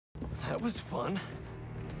That was fun.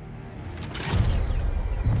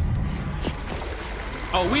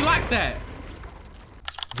 Oh, we like that.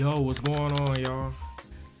 Yo, what's going on, y'all?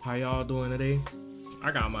 How y'all doing today?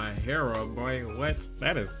 I got my hair up, boy. What?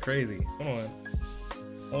 That is crazy.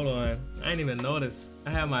 Hold on. I didn't even notice.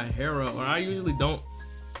 I have my hair up, or I usually don't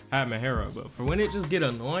have my hair up, but for when it just get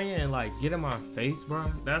annoying and like get in my face, bro,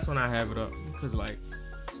 that's when I have it up. Cause like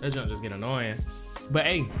that junk just get annoying. But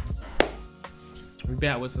hey, we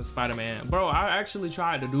back with some Spider-Man. Bro, I actually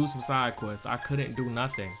tried to do some side quests. I couldn't do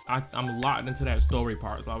nothing. I'm locked into that story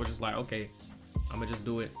part. So I was just like, okay, I'm gonna just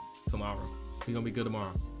do it tomorrow. We're gonna be good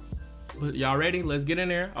tomorrow. But y'all ready? Let's get in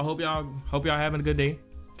there. I hope y'all having a good day.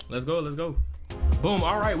 Let's go, let's go. Boom,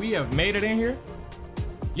 all right, we have made it in here.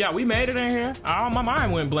 Yeah, we made it in here. Oh, my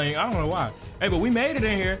mind went blank. I don't know why. Hey, but we made it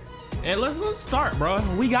in here. And let's start, bro.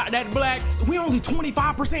 We got that we only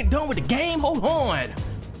 25% done with the game. Hold on.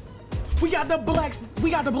 We got the black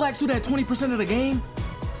suit at 20% of the game.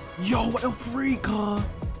 Yo, what a freak, huh?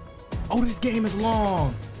 Oh, this game is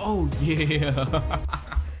long. Oh yeah.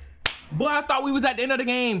 Boy, I thought we was at the end of the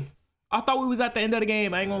game.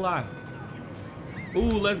 I ain't gonna lie.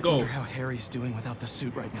 Ooh, let's go. I wonder how Harry's doing without the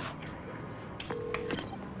suit right now.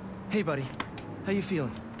 Hey, buddy. How you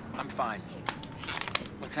feeling? I'm fine.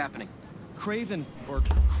 What's happening? Craven, or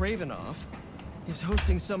Cravenoff, is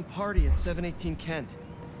hosting some party at 718 Kent.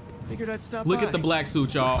 Figured I'd stop by. Look at the black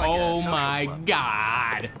suit, y'all. Like oh my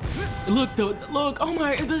god. Look, oh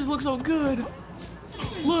my, this looks so good.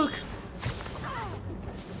 Look.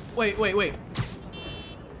 Wait.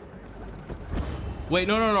 Wait,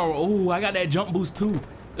 no. Oh, I got that jump boost too.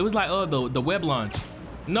 It was like the web launch.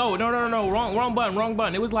 No, wrong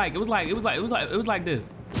button. It was like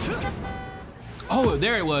this. Oh,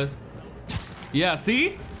 there it was. Yeah,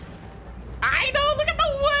 see? I know, look at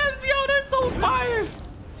the webs, yo, that's so fire.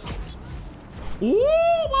 Woo,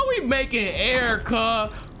 why we making air, cuh?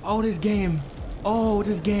 Oh, this game.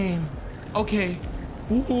 Okay.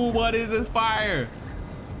 Ooh, what is this fire?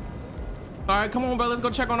 All right, come on, bro, let's go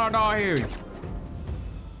check on our dog here.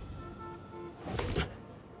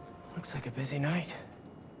 Looks like a busy night.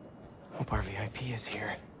 Hope our VIP is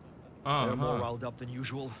here. They're more riled up than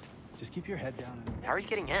usual. Just keep your head down. How are you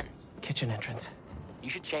getting in? Kitchen entrance. You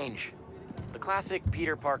should change. The classic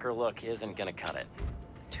Peter Parker look isn't gonna cut it.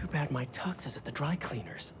 Too bad my tux is at the dry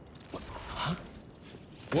cleaners. Huh?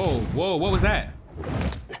 Whoa, what was that?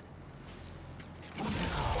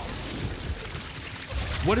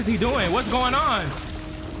 What is he doing? What's going on?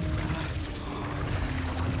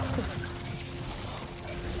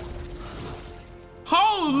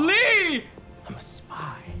 Holy! I'm a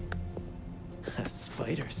spy. A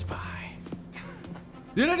spider spy.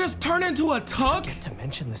 Did I just turn into a tux? Just to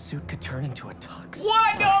mention the suit could turn into a tux.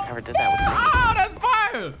 What? I never did that with me. Oh, that's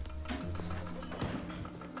fire!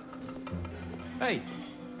 Hey,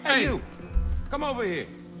 you! Come over here.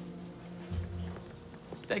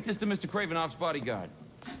 Take this to Mr. Cravenoff's bodyguard.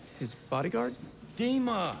 His bodyguard?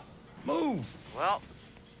 Dima, move! Well,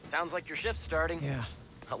 sounds like your shift's starting. Yeah.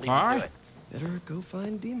 I'll leave you to it. Better go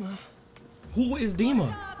find Dima. Who is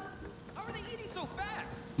Dima? How are they eating so fast?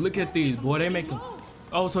 Look at these, boy. They make them.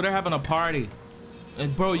 Oh, so they're having a party.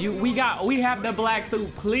 And bro, we have the black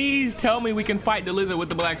suit. Please tell me we can fight the lizard with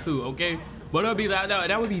the black suit, okay? But it'll be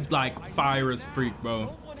that would be like fire as freak,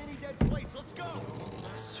 bro.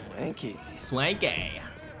 Swanky.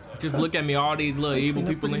 Just look at me, all these little evil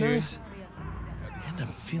people in here. Nice. And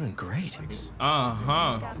I'm feeling great.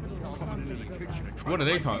 What are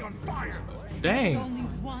they talking? Dang.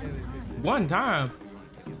 One time.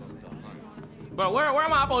 But where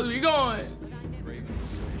am I supposed to be going?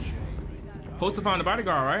 Supposed to find the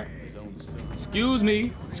bodyguard, right? Excuse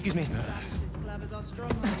me.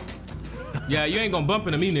 Yeah, you ain't gonna bump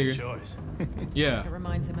into me, nigga. Yeah. It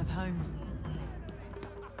reminds him of home.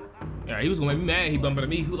 Yeah, he was gonna make me mad. He bumping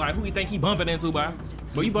into me. Who he think he bumping into, boy?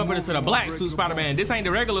 But you bumping into the black suit, Spider-Man. This ain't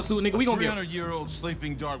the regular suit, nigga. We gonna get 300-year-old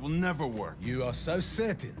sleeping dart will never work. You are so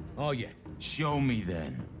certain, are you? Show me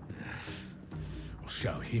then. I'll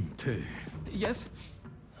show him too. Yes?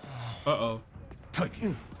 Uh-oh. Take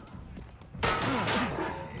him.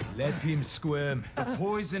 Let him squirm. The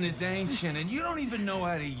poison is ancient, and you don't even know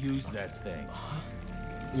how to use that thing.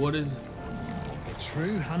 What is? A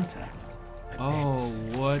true hunter. Oh,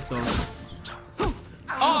 what the?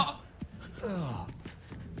 Oh!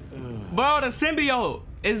 Bro, the symbiote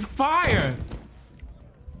is fire.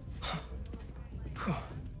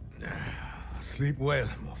 Sleep well,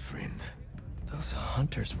 my friend. Those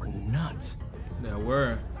hunters were nuts. They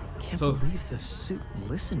were. Can't believe the suit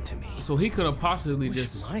listened to me. So he could have possibly Wish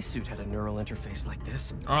just. my suit had a neural interface like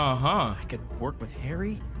this. Uh-huh. I could work with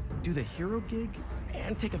Harry, do the hero gig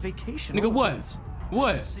and take a vacation. Nigga, all at what? once.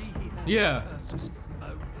 What? Yeah.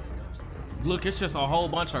 Look, it's just a whole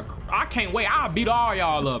bunch of. I can't wait. I'll beat all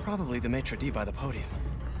y'all It's up. probably the maitre d' by the podium.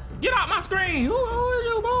 Get out my screen. Who is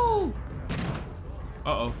you? Move.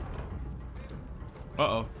 Uh-oh.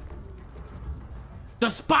 Uh-oh. The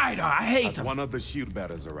spider. I hate him. One of the shield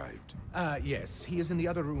bearers arrived. Yes, he is in the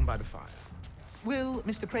other room by the fire. Will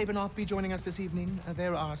Mr. Kravinoff be joining us this evening?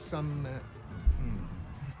 There are some...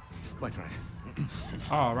 Quite right.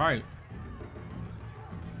 All right.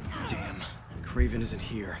 Damn, Craven isn't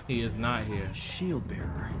here. He is not here. Shield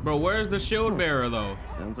bearer. Bro, where's the shield bearer, though?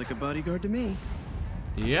 Sounds like a bodyguard to me.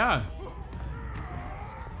 Yeah.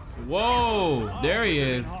 Whoa, there he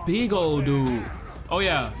is. Big old dude. Oh,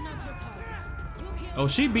 yeah. Oh,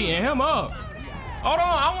 she beating him up. Hold on,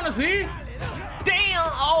 I want to see. Damn.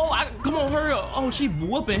 Oh, come on, hurry up. Oh, she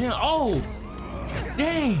whooping him. Oh,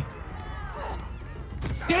 dang.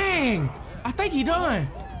 Dang. I think he done.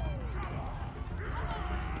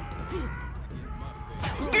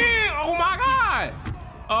 Damn. Oh, my God.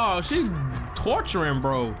 Oh, she's torturing,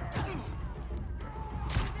 bro.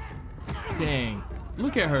 Dang.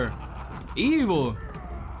 Look at her. Evil.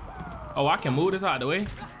 Oh, I can move this out of the way.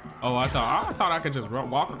 Oh, I thought I could just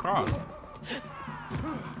walk across.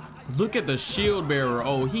 Look at the shield bearer.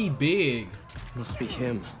 Oh, he big. Must be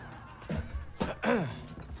him.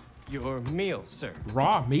 Your meal, sir.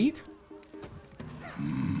 Raw meat?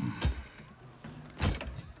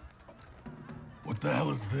 What the hell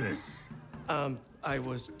is this? I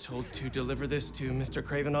was told to deliver this to Mr.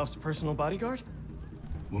 Kravinoff's personal bodyguard.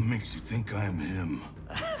 What makes you think I am him?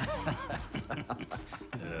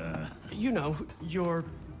 You know, you're,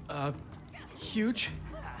 huge.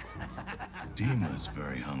 Dima's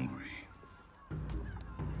very hungry.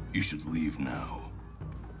 You should leave now.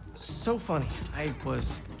 So funny. I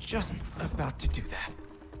was just about to do that.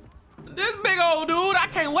 This big old dude, I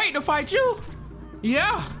can't wait to fight you.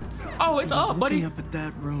 Yeah. Oh, it's up, buddy. Looking up at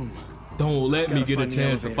that room. Don't let me Gotta get a find the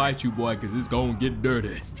chance to elevator. fight you, boy, because it's going to get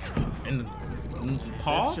dirty. And That's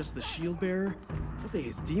pause? just the shield bearer. What big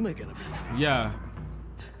is Dima gonna be? Yeah.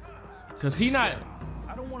 Because he not...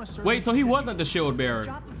 I don't want to serve Wait, so he wasn't the shield bearer.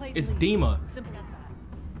 Drop the plate, It's please. Dima. Simple as that.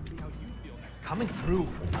 Coming through.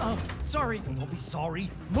 Sorry. Don't be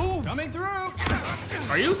sorry. Move. Coming through.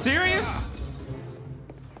 Are you serious?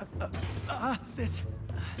 This.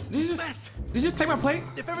 Did you just take my plate?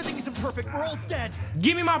 If everything isn't perfect, we're all dead.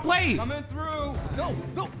 Give me my plate. Coming through. No,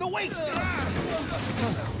 wait.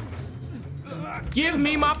 Give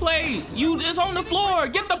me my plate. It's on the floor.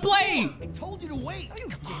 Get the plate. I told you to wait. You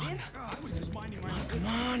didn't. I was just minding my own Come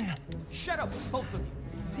on. Shut up, both of you.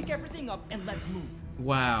 Pick everything up and let's move.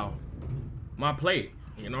 Wow. My plate.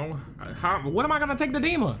 You know, what am I gonna take to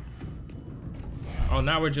Dima? Oh,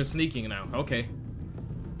 now we're just sneaking now. Okay.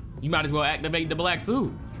 You might as well activate the black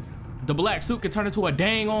suit. The black suit could turn into a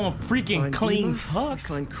dang on freaking Find clean Dima, tux.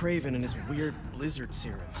 Find Craven and his weird blizzard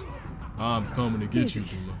serum. I'm coming to get Easy. you,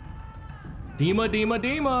 Dima.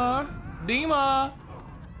 Dima.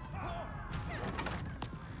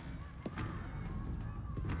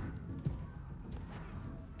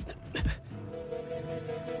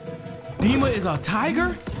 Dima is a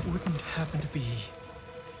tiger? Wouldn't happen to be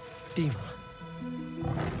Dima.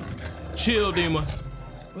 Chill, Dima.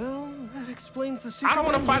 Well, that explains the super. I don't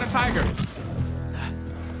want to fight a tiger.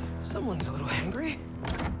 Someone's a little hangry.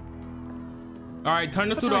 All right, turn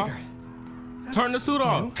the A suit off. tiger. Turn the suit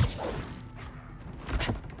off.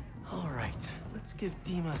 All right, let's give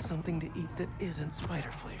Dima something to eat that isn't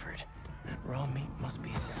spider flavored. That raw meat must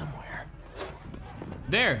be somewhere.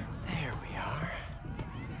 There. There we are.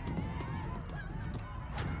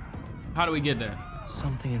 How do we get there?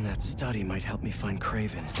 Something in that study might help me find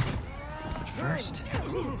Craven. But first,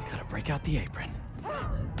 gotta break out the apron.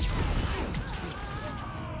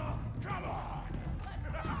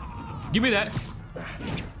 Give me that.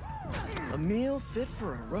 A meal fit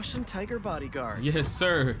for a Russian tiger bodyguard. Yes,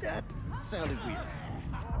 sir. That sounded weird.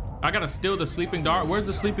 I gotta steal the sleeping dart. Where's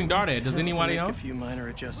the sleeping dart at? Does Have to anybody make know? a few minor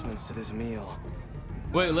adjustments to this meal.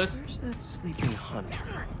 Wait, let's. Where's that sleeping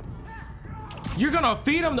hunter? You're gonna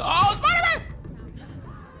feed him the. Oh, Spiderman!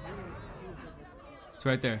 It's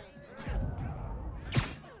right there.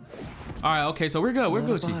 All right, okay, so we're good. We're A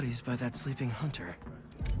lot of Gucci. bodies by that sleeping hunter.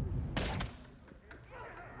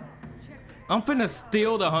 I'm finna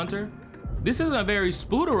steal the hunter. This isn't a very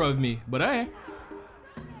spooter of me, but hey.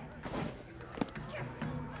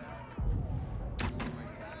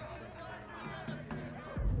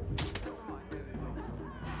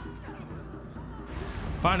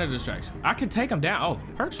 Find a distraction. I can take him down.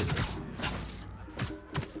 Oh, purchase.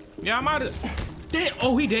 Yeah, I might have. Dead.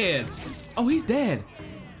 Oh, he dead. Oh, he's dead.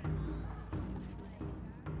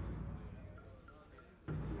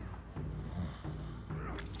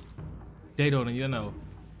 They don't even know.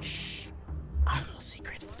 Shh. A little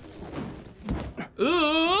secret.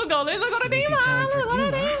 Ooh, go, let's go to Snoopy Dima. time for Let's go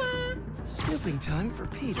to Dima. Dima. Snooping time for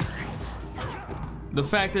Peter. The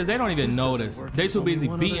fact is, they don't even This doesn't notice. work. They There's too only busy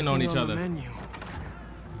one other beating on thing each the other. menu.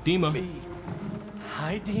 Dima. Me.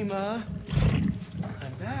 Hi, Dima.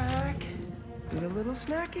 I'm back with a little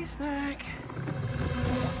snacky snack.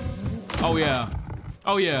 Oh yeah.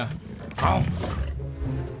 Oh yeah. Oh.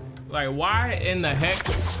 Like, why in the heck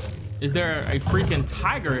is there a freaking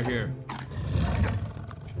tiger here?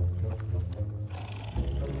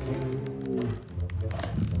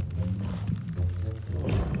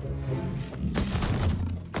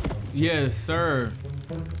 Yes, sir.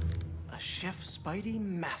 A Chef Spidey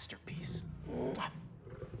masterpiece.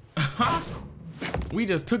 We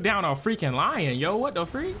just took down a freaking lion, yo. What the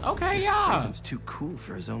freak? Okay, This yeah. Craven's too cool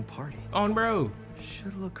for his own party. On, bro.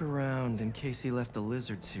 Should look around in case he left the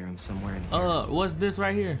lizard serum somewhere in here. What's this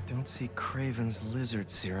right here? Don't see Craven's lizard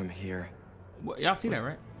serum here. Y'all see that,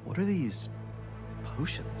 right? What are these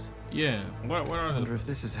potions? Yeah. What I are wonder the... if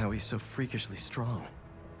this is how he's so freakishly strong.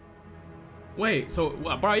 Wait, so,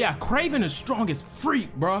 bro, yeah, Craven is strong as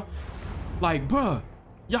freak, bro. Like, bro,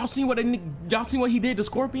 y'all seen what he did to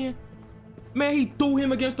Scorpion? Man, he threw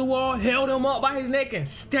him against the wall, held him up by his neck, and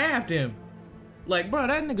stabbed him. Like, bro,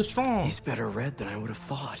 that nigga strong. He's better read than I would have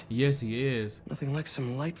thought. Yes, he is. Nothing like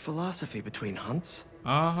some light philosophy between hunts.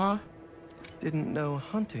 Uh-huh. Didn't know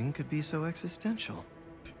hunting could be so existential.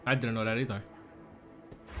 I didn't know that either.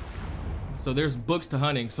 So there's books to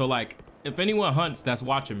hunting. So, like, if anyone hunts that's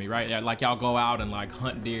watching me, right? Yeah, like, y'all go out and, like,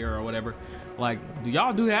 hunt deer or whatever. Like, do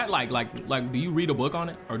y'all do that? Like, do you read a book on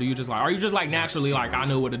it? Or do you just, like, are you just, like, naturally, like, I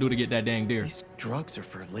know what to do to get that dang deer? These drugs are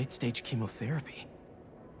for late-stage chemotherapy.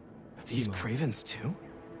 Are these Cravens too?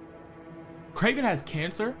 Craven has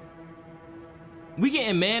cancer? We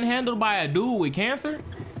getting manhandled by a dude with cancer?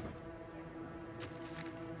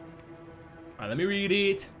 All right, let me read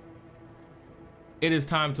it. It is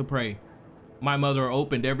time to pray. My mother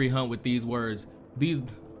opened every hunt with these words. These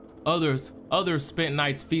others spent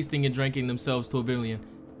nights feasting and drinking themselves to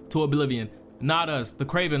oblivion. Not us, the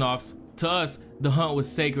Cravenoffs. To us, the hunt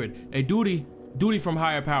was sacred, a duty from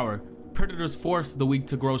higher power. Predators force the weak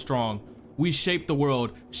to grow strong. We shaped the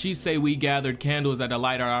world. She say we gathered candles at the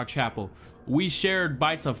light at our chapel. We shared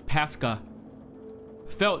bites of Pascha.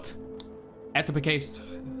 Felt antifications.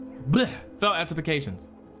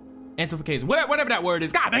 Antifications. Whatever that word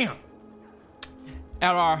is. God damn.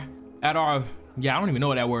 At our, yeah, I don't even know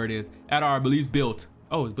what that word is. At our beliefs built.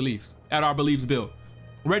 Oh, it's beliefs. At our beliefs built.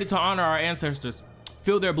 Ready to honor our ancestors.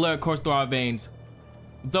 Feel their blood course through our veins.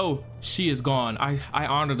 Though she is gone, I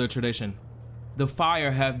honor the tradition. The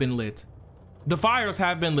fires have been lit.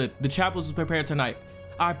 The chapels is prepared tonight.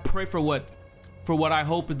 I pray for what I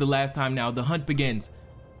hope is the last time now. The hunt begins.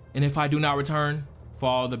 And if I do not return, for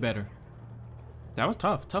all the better. That was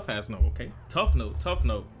tough. Tough ass note, okay? Tough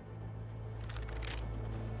note.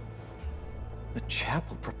 The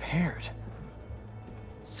chapel prepared.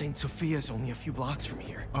 St. Sophia's only a few blocks from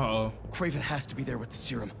here. Uh-oh. Craven has to be there with the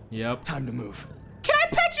serum. Yep. Time to move. Can I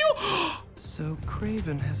pet you? So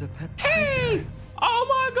Craven has a pet Hey! tiger. Oh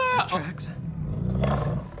my god! Tracks.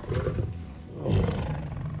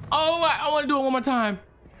 Oh, I want to do it one more time.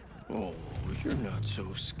 Oh, you're not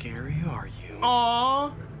so scary, are you?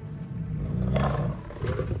 Aww.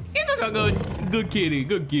 He's such a good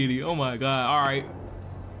kitty. Oh my god. All right.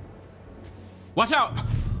 Watch out.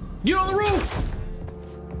 Get on the roof.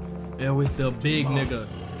 There was the big nigga.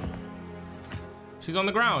 She's on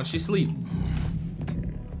the ground. She's asleep.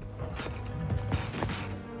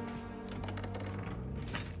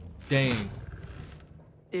 Dang.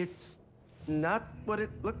 It's not what it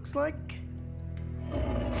looks like.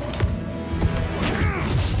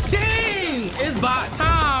 Dang! It's about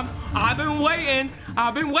time. I've been waiting.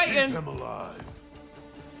 Keep him alive.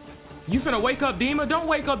 You finna wake up Dima? Don't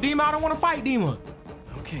wake up Dima. I don't want to fight Dima.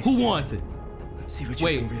 Okay. Who so wants it? Let's see what you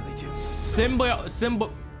Wait. can really do.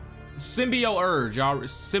 Symbiote urge, y'all.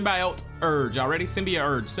 Symbiote urge. Y'all ready? Symbiote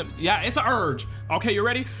urge. Yeah, it's an urge. Okay, you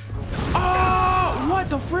ready? Oh, what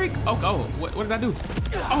the freak? Oh, what did I do?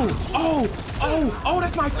 Oh,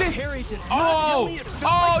 that's my fist. Harry did not tell me it felt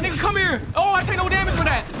like nigga, this. come here. Oh, I take no damage for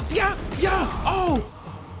that. Yeah. Oh.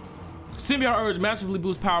 Symbiote urge massively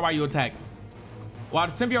boosts power while you attack. While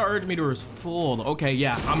the symbiote urge meter is full. Okay,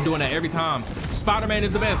 yeah, I'm doing that every time. Spiderman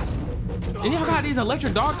is the best. And y'all got these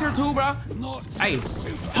electric dogs here too, bro. Hey,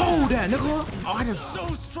 hold that, nigga. Oh, I just So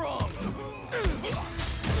strong.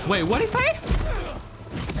 wait. What he say?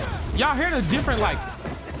 Y'all hear the different like?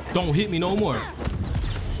 Don't hit me no more.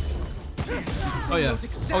 Oh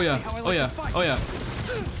yeah.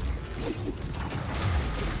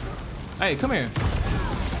 Hey, come here.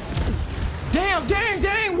 Damn, dang,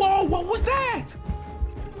 dang. Whoa, what was that?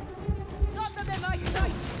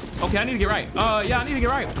 Okay, I need to get right. Yeah, I need to get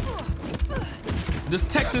right. This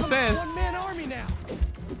Texas says, One-man army now.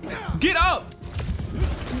 get up.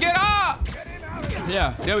 Get up.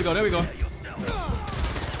 Yeah, there we go, there we go.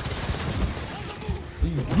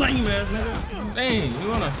 You lame ass nigga. Dang, you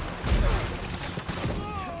wanna.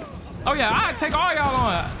 Oh yeah, I take all y'all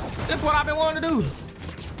on. That's what I've been wanting to do.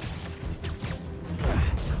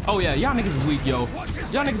 Oh yeah, y'all niggas is weak, yo.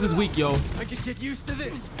 Y'all niggas is weak, yo. I could get used to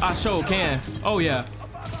this. I sure can. Oh yeah.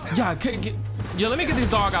 Yeah, yeah, let me get this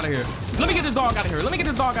dog out of here. Let me get this dog out of here. Let me get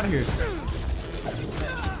this dog out of here.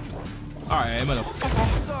 All right,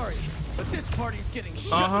 motherfucker. Sorry, but this party's getting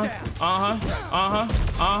shut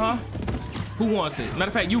down. Who wants it? Matter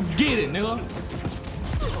of fact, you get it, nigga.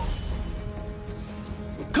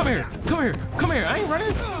 Come here, come here, come here. I ain't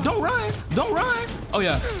running. Don't run, don't run. Oh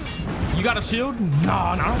yeah. You got a shield?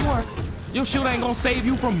 Nah, not no more. Your shield ain't gonna save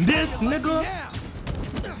you from this, nigga.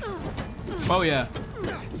 Oh yeah.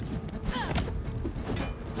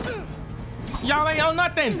 Y'all ain't on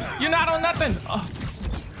nothing. You're not on nothing.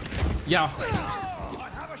 Yeah.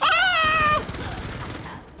 Ah!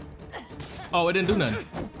 Oh, it didn't do nothing.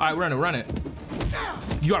 All right, run it, run it.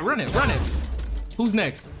 You gotta run it, run it. Who's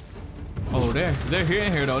next? Oh, they're here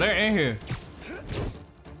in here though. They're in here.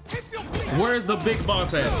 Where's the big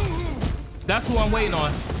boss at? That's who I'm waiting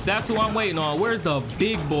on. That's who I'm waiting on. Where's the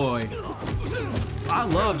big boy? I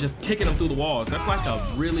love just kicking him through the walls. That's like a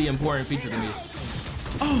really important feature to me.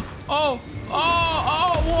 Oh, oh, oh,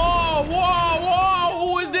 oh, whoa, whoa, whoa.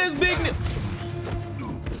 Who is this big nigga?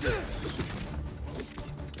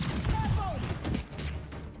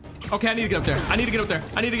 Okay, I need to get up there. I need to get up there.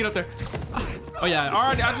 I need to get up there. Oh yeah, all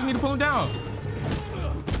right, I just need to pull him down.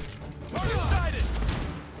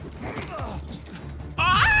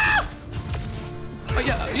 Ah! Oh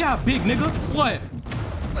yeah, big nigga. What?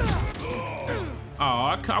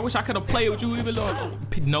 Oh, I wish I could have played with you even though.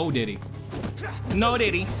 No, Diddy. No,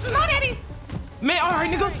 Diddy. No, Diddy. Man, all right,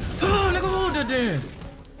 nigga. Oh, nigga, hold it there.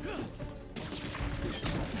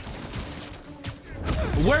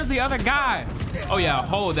 Where's the other guy? Oh yeah,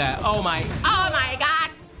 hold that. Oh my God.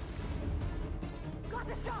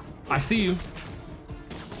 I see you.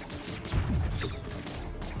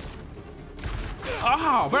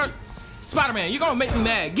 Oh, bro. Spider-Man, you're gonna make me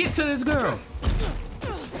mad. Get to this girl.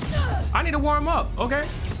 I need to warm up, okay?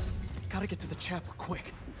 Gotta get to the chapel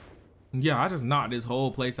quick. Yeah, I just knocked this whole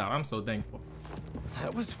place out. I'm so thankful.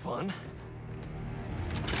 That was fun.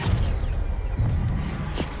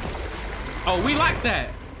 Oh, we like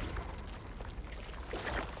that.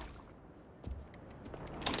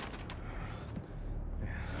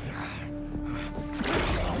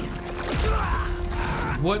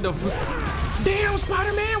 What the f— Damn,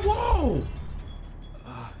 Spider-Man, whoa!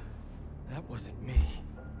 That wasn't me.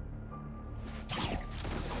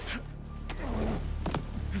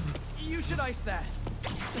 You should ice that.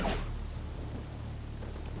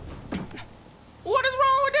 What is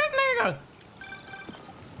wrong with this nigga?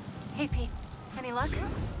 Hey, Pete. Any luck?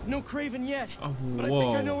 No Craven yet. Oh, but I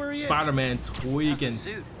think I know where he is. Spider-Man tweaking.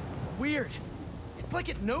 Weird. It's like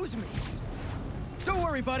it knows me. Don't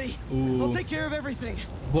worry, buddy. Ooh. I'll take care of everything.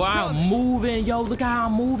 Boy, I'm Promise. moving, yo. Look how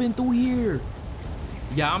I'm moving through here.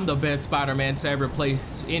 Yeah, I'm the best Spider-Man to ever play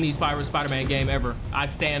any Spider-Man game ever. I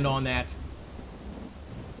stand on that.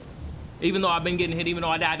 Even though I've been getting hit, even though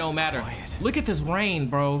I died, don't matter. Quiet. Look at this rain,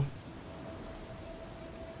 bro.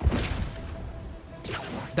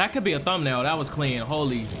 That could be a thumbnail. That was clean.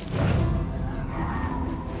 Holy.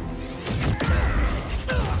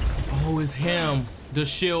 Oh, it's him, the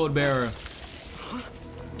shield bearer.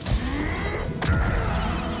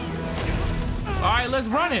 All right, let's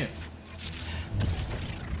run it.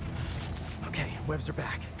 Okay, webs are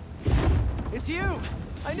back. It's you.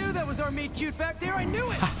 I knew that was our meet cute back there. I knew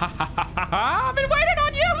it. I've been waiting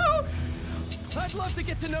on you. I'd love to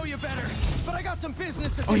get to know you better, but I got some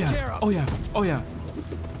business to Oh take yeah. care of. Oh yeah. Oh yeah.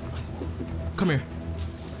 Come here.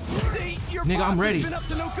 See, your Nigga, boss I'm ready. has been up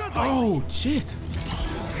to no good lately. Oh shit.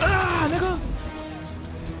 Ah, nigga.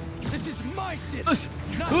 This is my city,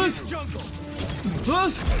 not Us. his jungle.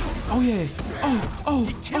 Us. Oh yeah. Oh.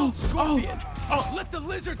 He killed Scorpion. Oh. Let the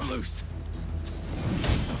lizard loose.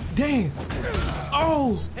 Dang.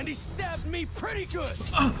 Oh. And he stabbed me pretty good.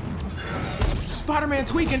 Spider-Man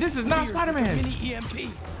tweaking. This is not Here's Spider-Man. a mini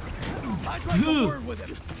EMP. I'd like a word with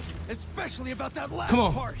him, especially about that last Come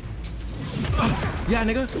on. part. Yeah,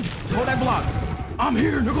 nigga. Hold that block. I'm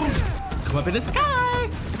here, nigga. Come up in the sky,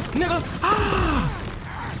 nigga. Ah.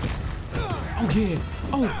 Oh yeah.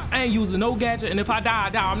 Oh, I ain't using no gadget, and if I die, I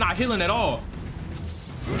die. I'm not healing at all.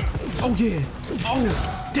 Oh yeah.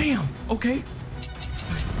 Oh, damn. Okay.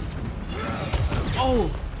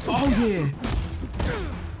 Oh, oh yeah.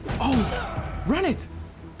 Oh, run it.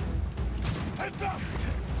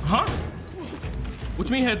 Huh? What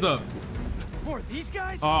you mean heads up? More of these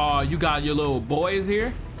guys? Oh, you got your little boys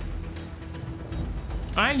here?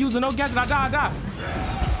 I ain't using no gadgets. I die.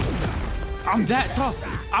 I'm that tough.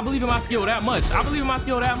 I believe in my skill that much. I believe in my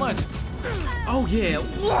skill that much. Oh yeah.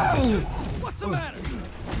 Whoa. What's the matter?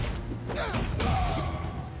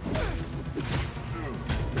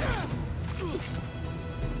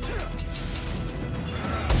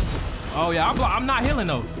 Oh yeah, I'm not healing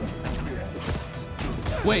though.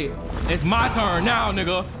 Wait, it's my turn now,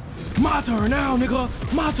 nigga. My turn now, nigga.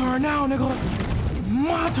 My turn now, nigga.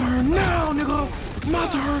 My turn now, nigga. My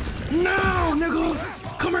turn now, nigga.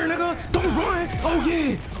 Come here, nigga. Don't run. Oh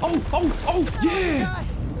yeah. Oh yeah.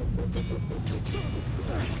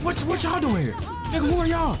 What y'all doing here? Nigga, who are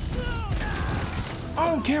y'all? I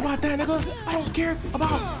don't care about that, nigga. I don't care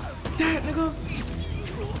about that, nigga.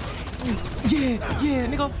 Yeah,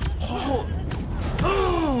 nigga.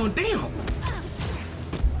 Oh, damn.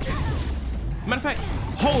 Matter of fact,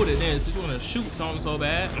 hold it then, since you wanna shoot something so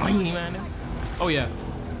bad. Man. Oh yeah.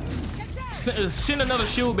 Send another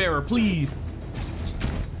shield bearer, please.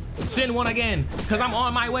 Send one again, cause I'm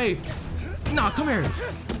on my way. Nah, come here.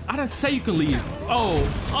 I didn't say you can leave. Oh.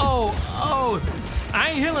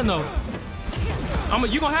 I ain't healing though.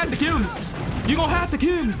 You gonna have to kill me. You gonna have to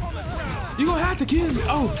kill me. You gonna have to kill me.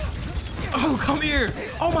 Oh, come here.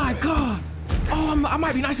 Oh my God. Oh, I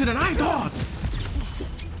might be nicer than I thought.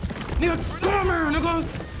 Nigga, come here, nigga.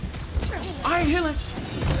 I ain't healing.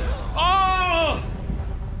 Oh.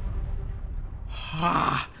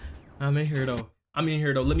 I'm in here though.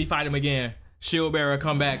 Let me fight him again. Shield bearer,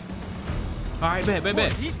 come back. All right,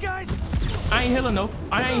 bet. These guys? I ain't healing though.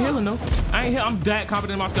 I'm that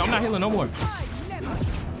confident in my skill. I'm not healing no more.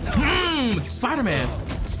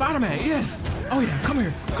 Spiderman, yes. Oh yeah, come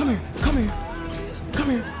here. Matter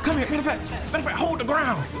of fact, hold the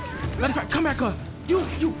ground. Matter of fact, come back up. You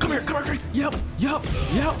come here. Yep.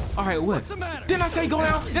 All right, what? What's the matter? Didn't I say go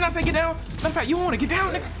down? Didn't I say get down? Matter of fact, you want to get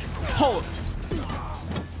down, nigga? Hold.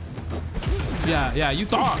 Yeah, you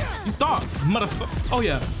thought, motherfucker. Oh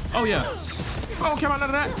yeah. I don't care about none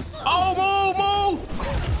of that. Oh, move.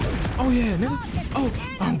 Oh yeah, nigga. Oh,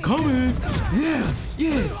 I'm coming. Yeah,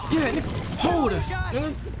 nigga. Hold us,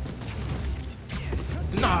 nigga.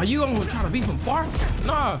 Nah, you don't try to be from far.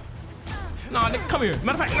 Nah, nigga, come here.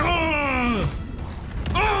 Matter of fact,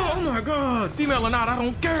 oh my God, female or not, I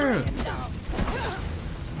don't care.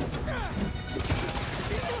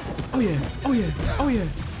 Oh yeah.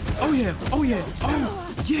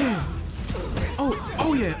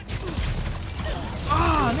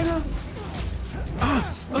 Nigga.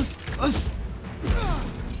 Us.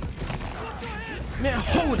 Man,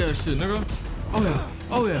 hold that shit, nigga.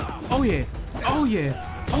 Oh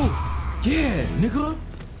yeah, nigga.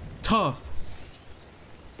 Tough.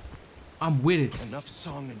 I'm with it. Enough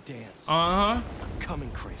song and dance. Uh-huh.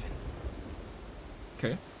 Coming, Craven.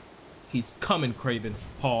 Okay. He's coming, Craven.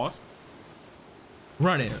 Pause.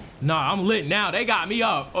 Running. Nah, I'm lit now. They got me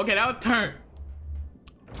up. Okay, that was turn.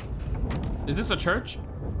 Is this a church?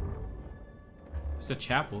 It's a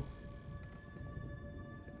chapel.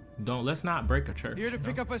 Let's not break a church. Here to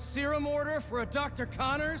pick up a serum order for a Dr.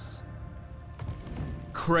 Connors?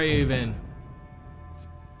 Craven.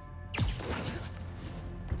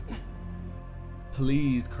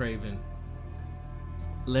 Please, Craven.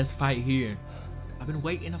 Let's fight here. I've been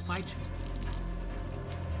waiting to fight you.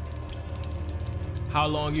 How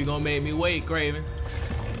long you gonna make me wait, Craven?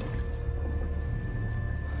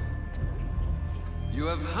 You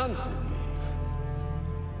have hunted me.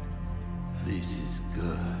 This is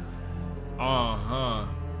good. Uh-huh.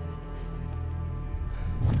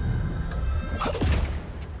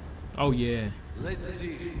 Oh yeah. Let's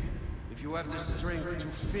see if you have the strength to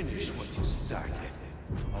finish what you started.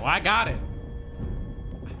 Oh, I got it.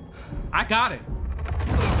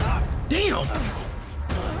 Damn.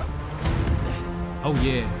 Oh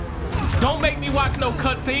yeah. Don't make me watch no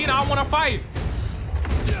cutscene. I wanna fight.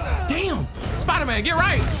 Damn. Spider-Man, get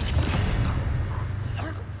right.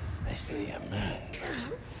 I see a man.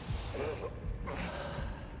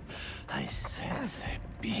 I sense a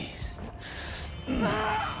beast.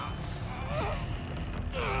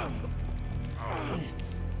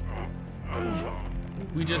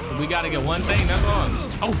 We gotta get one thing, that's all.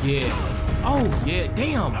 Oh yeah,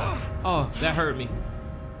 damn. Oh, that hurt me.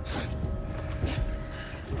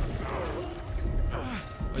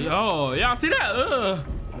 Oh, y'all see that?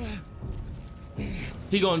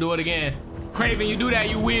 He gonna do it again. Craven, you do that,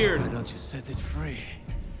 you weird. Why don't you set it free?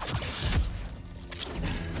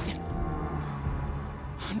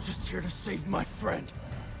 just here to save my friend.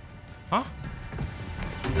 Huh?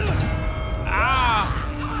 Ah!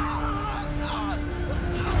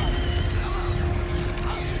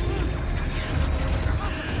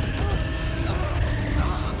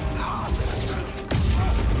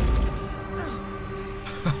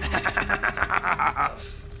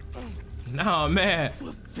 No, man.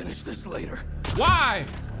 We'll finish this later. Why?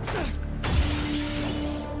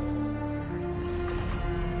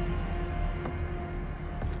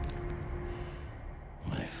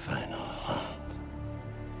 My final hunt.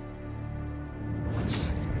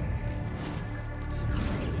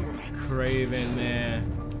 Craven,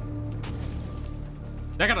 man.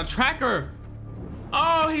 They got a tracker.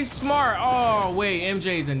 Oh, he's smart. Oh, wait,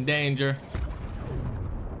 MJ's in danger.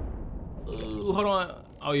 Ooh, hold on.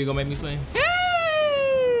 Oh, you're gonna make me swing?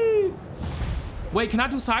 Hey! Wait, can I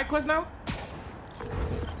do side quests now?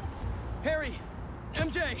 Harry,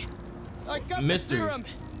 MJ, I got Mystery. the serum.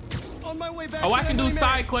 On my way back. Oh, I to can do Emily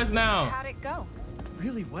side Mary. quests now. How'd it go?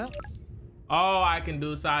 Really well. Oh, I can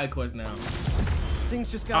do side quests now.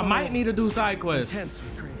 Things just got I might need to do side quests. intense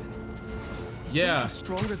with Craven. He's Yeah.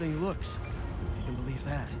 somehow stronger than he looks. If you can believe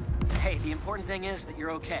that. Hey, the important thing is that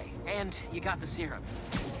you're okay, and you got the serum.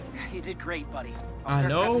 You did great, buddy. I'll I start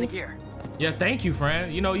know. prepping the gear. Yeah, thank you,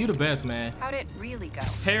 friend. You know, you the best, man. How'd it really go?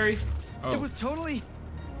 Harry. Oh. It was totally.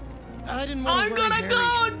 I didn't want to I'm worry, gonna Harry.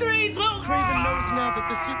 go 3, 2, Craven knows now that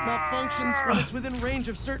the suit malfunctions when it's within range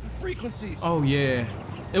of certain frequencies. Oh, yeah.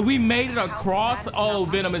 And we made it across. bad is Oh,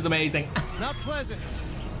 malfunction? Venom is amazing. Not pleasant,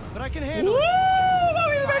 but I can Woo! handle it. We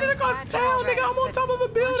made it I'm across glad you're town, all nigga. I'm on right, top of a but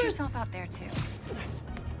Watch building. yourself out there too.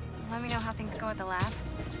 Let me know how things go at the lab.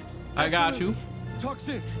 I got you. Talk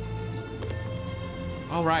soon.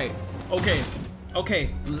 All right. Okay. Okay.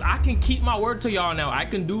 I can keep my word to y'all now. I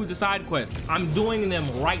can do the side quests. I'm doing them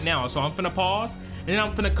right now. So I'm finna pause and then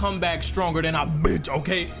I'm finna come back stronger than a bitch.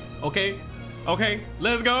 Okay. Okay. Okay.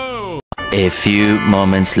 Let's go. A few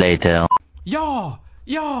moments later. Y'all.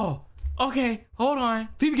 Okay. Hold on.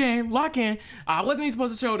 Peep game. Lock in. I wasn't even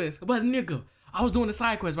supposed to show this, but nigga, I was doing the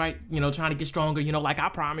side quest, right? You know, trying to get stronger. You know, like I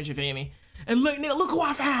promised. You feel me? And look, nigga, look who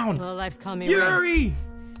I found. Well, life's called me Yuri.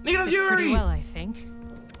 Nigga, that's It's pretty Yuri. well, I think.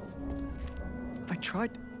 I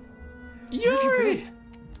tried. Yuri.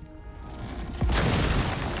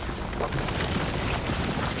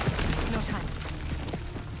 No time.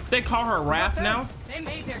 They call her Wrath now. They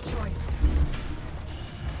made their choice.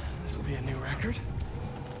 This will be a new record.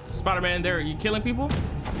 Spider-Man, there, you killing people?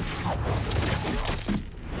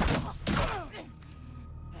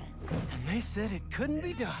 And they said it couldn't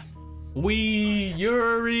be done.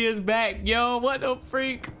 Yuri is back, yo. What the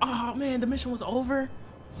freak? Oh man, the mission was over.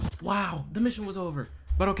 Wow, the mission was over.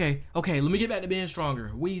 But okay, let me get back to being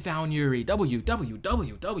stronger. We found Yuri. W.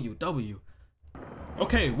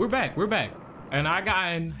 Okay, we're back. And I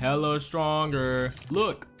gotten hella stronger.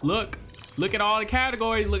 Look at all the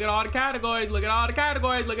categories. Look at all the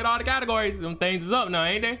categories. Them things is up now,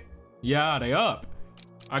 ain't they? Yeah, they up.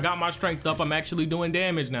 I got my strength up. I'm actually doing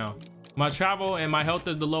damage now. My travel and my health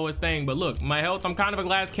is the lowest thing, but look, my health, I'm kind of a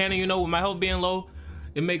glass cannon, you know, with my health being low,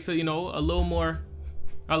 it makes it, you know, a little more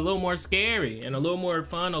scary and a little more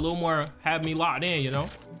fun, a little more have me locked in, you know?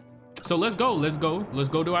 So let's go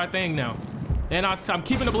do our thing now. And I'm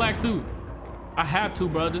keeping the black suit. I have to,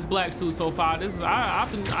 bro. This black suit so far, this is, I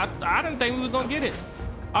didn't think we was gonna get it.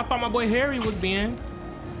 I thought my boy Harry was being.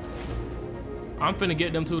 I'm finna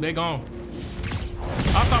get them too, they gone.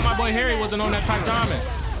 I thought my boy Harry wasn't on that type timing.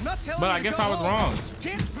 But I guess I was wrong.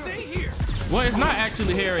 Can't stay here. Well, it's not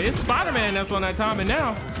actually Harry. It's Spider-Man that's on that timing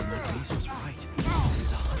now. This was right. This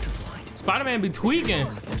is a hunter blind. Spider-Man be tweaking.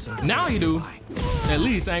 Now he do. At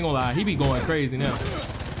least, I ain't gonna lie. He be going crazy now.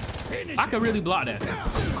 I could really block that.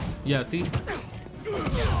 Yeah, see?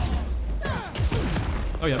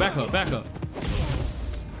 Oh yeah, back up.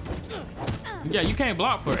 Yeah, you can't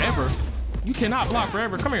block forever. You cannot block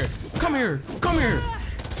forever. Come here.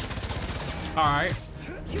 All right.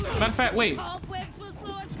 Matter of fact, wait.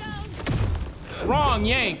 Wrong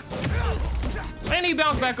yank. And he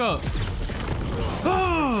bounced back up.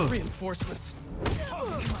 Reinforcements.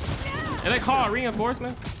 And they call it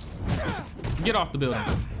reinforcements? Get off the building.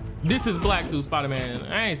 This is Black Suit Spider-Man.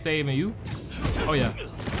 I ain't saving you. Oh yeah.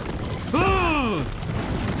 Oh,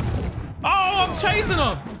 I'm chasing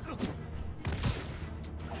him.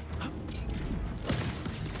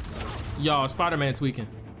 Y'all, Spider-Man tweaking.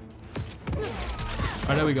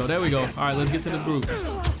 All right, there we go. All right, let's get to this group.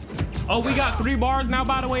 Oh, we got 3 bars now,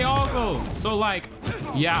 by the way, also. So, like,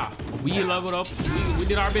 yeah, we leveled up. We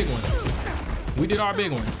did our big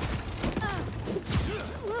one.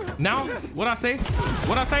 Now, what I say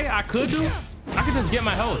I could do? I could just get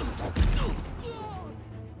my health.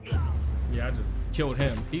 I just killed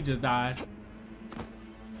him. He just died.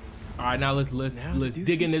 All right, now let's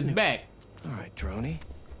dig in this back. All right, Droney.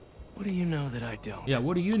 What do you know that I don't? Yeah,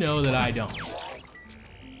 what do you know that I don't?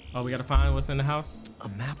 Oh, we gotta find what's in the house? A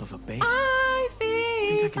map of a base. I see.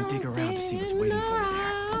 I think I can dig around to see what's waiting for me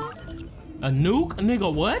there. A nuke?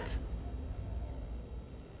 Nigga, what?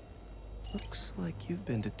 Looks like you've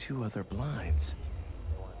been to 2 other blinds.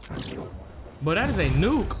 But that is a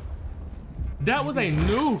nuke. That was a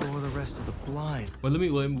nuke. Explore the rest of the blind. But let me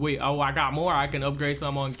wait. Oh, I got more. I can upgrade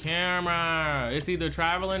some on camera. It's either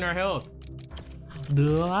traveling or health.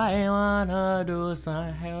 Do I wanna do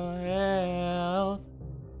some health?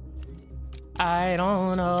 I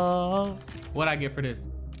don't know. What I get for this?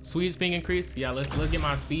 Speed speed increase? Yeah, let's get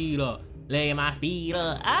my speed up. Let's get my speed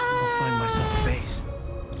up. I'll find myself a base.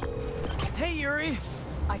 Hey, Yuri.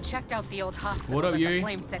 I checked out the old hospital What up, that Yuri? the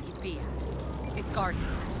flame said he'd be at. It's guarded,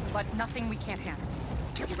 but nothing we can't handle.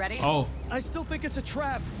 You ready? Oh, I still think it's a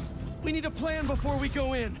trap. We need a plan before we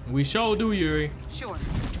go in. we sure do, Yuri. Sure.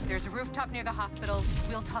 There's a rooftop near the hospital.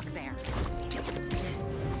 We'll tuck there.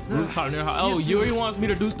 Rooftop near her. Oh, Yuri wants me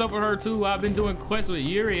to do stuff with her too. I've been doing quests with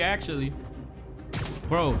Yuri actually.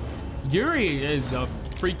 Bro, Yuri is a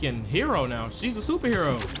freaking hero now. She's a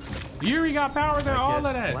superhero. Yuri got powers and all of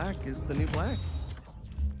that. Black is the new black.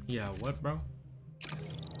 Yeah, what, bro?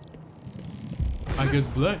 I guess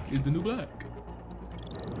black is the new black.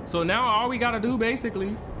 So now all we gotta do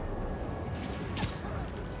basically.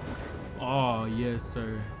 Oh, yes,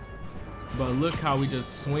 sir. But look how we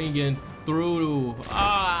just swinging through.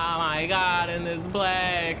 Oh my God, in this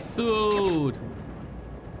black suit.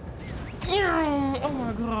 Oh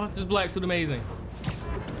my God, this black suit amazing.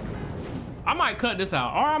 I might cut this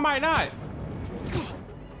out, or I might not.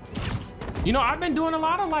 You know, I've been doing a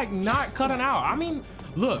lot of like not cutting out. I mean,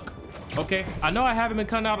 look, okay, I know I haven't been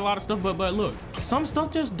cutting out a lot of stuff, but look, some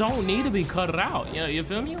stuff just don't need to be cut out. You know, you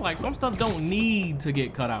feel me? Like some stuff don't need to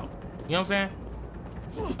get cut out. You know what I'm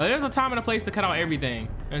saying? There's a time and a place to cut out everything,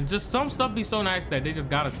 and just some stuff be so nice that they just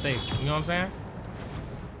gotta stay. You know what I'm saying?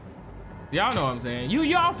 Y'all know what I'm saying.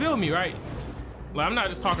 Y'all feel me, right? Like I'm not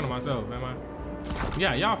just talking to myself, am I?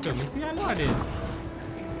 Yeah, y'all feel me. See, I know I did.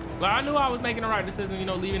 Like I knew I was making the right decision, you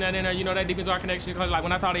know, leaving that in there, you know, that deep into our connection. Cause like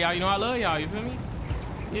when I talk to y'all, you know, I love y'all. You feel me?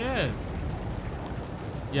 Yeah.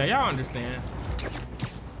 Yeah, y'all understand.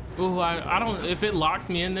 Ooh, I don't. If it locks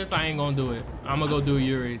me in this, I ain't gonna do it. I'm gonna go do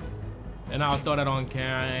Yuri's. And I'll throw that on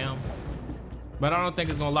cam. But I don't think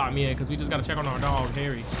it's gonna lock me in because we just gotta check on our dog,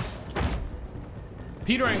 Harry.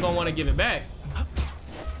 Peter ain't gonna wanna give it back.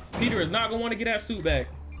 Peter is not gonna wanna get that suit back.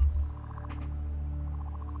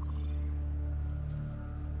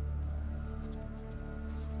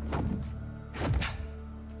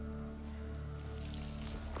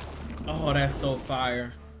 Oh, that's so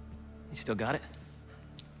fire. You still got it?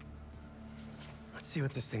 Let's see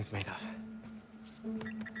what this thing's made of.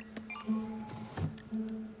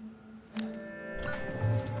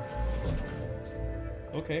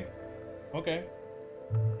 Okay. Okay.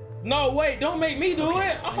 No, wait, don't make me do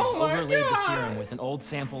it. Oh my Overlaid the God. serum with an old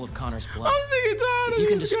sample of Connor's blood. I'm sick and tired If you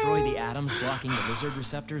can of this destroy guy. the atoms blocking the lizard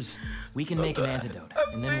receptors, we can make an antidote,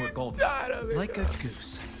 and then we're golden. Tired of it, Like a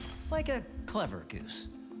goose. Like a clever goose.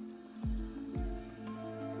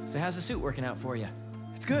 So how's the suit working out for you?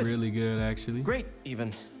 It's good. Really good, actually. Great,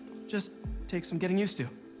 even. Just take some getting used to.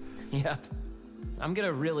 Yep. I'm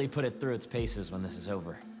gonna really put it through its paces when this is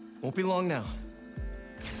over. Won't be long now.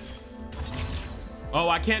 Oh,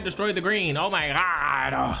 I can't destroy the green. Oh my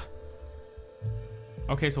God. Oh.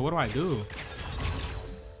 Okay, so what do I do?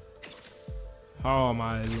 Oh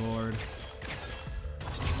my Lord.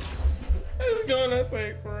 It's gonna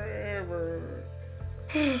take forever.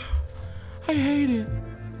 I hate it.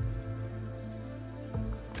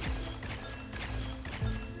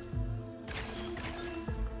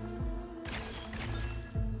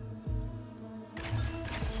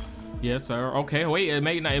 Yes, sir. Okay, wait. It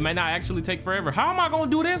may not actually take forever. How am I gonna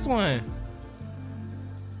do this one?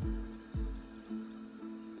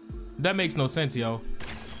 That makes no sense, yo.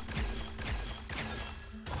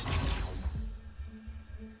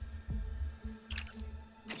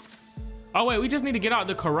 Oh wait, we just need to get out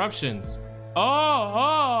the corruptions.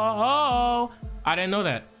 Oh. I didn't know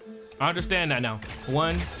that. I understand that now.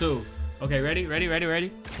 1, 2. Okay, ready?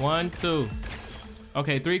 1, 2.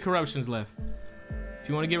 Okay, 3 corruptions left. If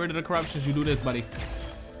you want to get rid of the corruptions, you do this, buddy.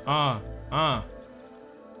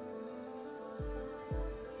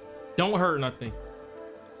 Don't hurt nothing.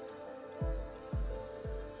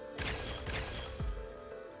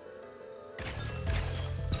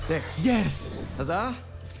 There. Yes. Huzzah.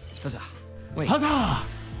 Huzzah. Wait, Huzzah!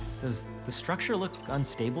 does the structure look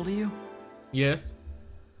unstable to you? Yes,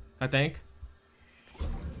 I think.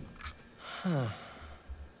 Huh.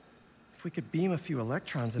 If we could beam a few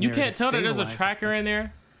electrons in You there, can't it'd tell that there's a stabilize it. tracker in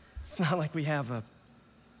there. It's not like we have a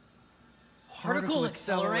Particle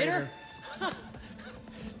accelerator?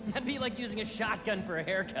 That'd be like using a shotgun for a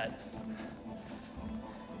haircut.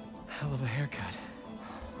 Hell of a haircut.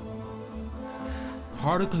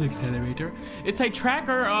 Particle accelerator. It's a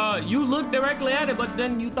tracker. You look directly at it, but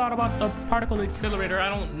then you thought about the particle accelerator. I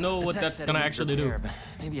don't know what The text that's said gonna it needs actually do. repair, but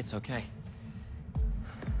maybe it's okay.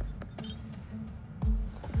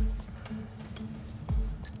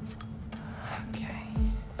 Okay.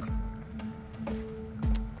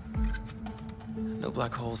 No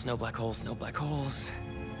black holes, no black holes, no black holes.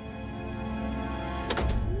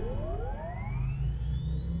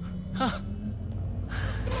 Huh.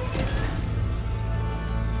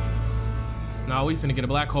 Nah, we finna get a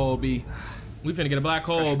black hole, B. We finna get a black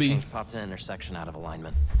hole, Pressure B. change popped an intersection out of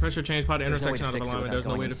alignment. Pressure change part of There's no way intersection to out of fix it alignment. without There's no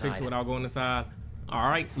going way to fix it inside. without going inside. All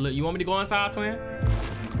right, you want me to go inside, twin?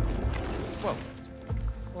 Whoa.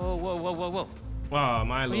 Whoa, whoa, whoa, whoa, whoa. Wow,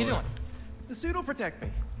 my What lord. are you doing? The suit will protect me,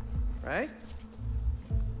 right?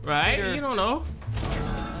 Right? Peter. You don't know.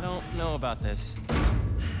 I don't know about this.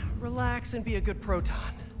 Relax and be a good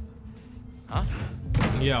proton. Huh?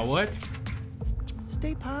 Yeah, what?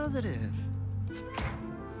 Stay positive.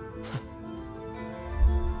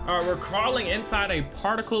 All right, we're crawling inside a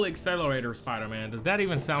particle accelerator, Spider-Man. Does that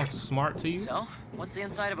even sound smart to you? So, what's the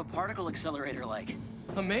inside of a particle accelerator like?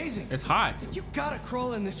 Amazing. It's hot. You gotta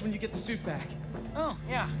crawl in this when you get the suit back. Oh,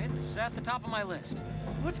 yeah, it's at the top of my list.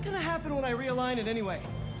 What's gonna happen when I realign it anyway?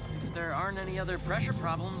 If there aren't any other pressure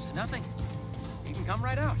problems, nothing. You can come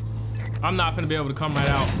right out. I'm not gonna be able to come right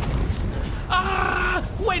out. Ah!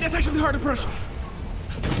 Wait, that's actually hard to push.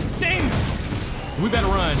 Dang! We better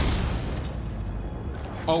run.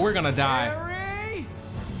 Oh, we're gonna die. Harry!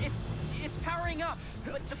 It's powering up,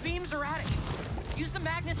 but the beams are at it. Use the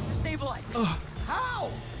magnets to stabilize it.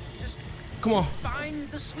 How? Just Come on. find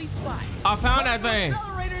the sweet spot. I found that thing.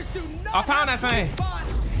 Accelerators do not I found that have thing. sweet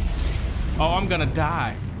spots. Oh, I'm gonna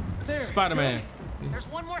die. There, Spider-Man. There's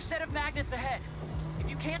one more set of magnets ahead. If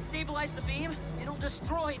you can't stabilize the beam, it'll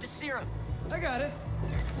destroy the serum. I got it.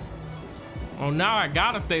 Oh, now I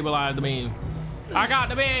gotta stabilize the beam. I got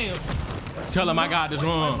the beam. Tell him I got this Like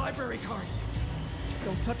my wrong. library cards.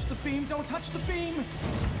 Don't touch the beam. Don't touch the beam.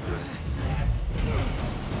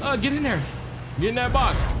 Get in there. Get in that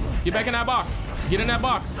box. Get back in that box. Get in that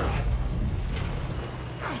box.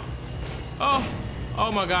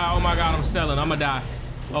 Oh my God. Oh my God. I'm selling. I'm gonna die.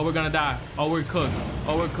 Oh, we're gonna die. Oh, we're cooked.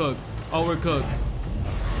 Oh, we're cooked. Oh, we're cooked.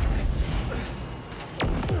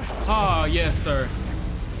 Oh, yes, sir.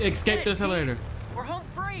 Escape this elevator. We're home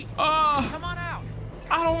free. Oh, Come on out.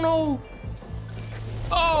 I don't know.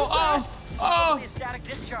 Oh. Probably a static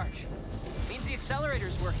discharge. Means the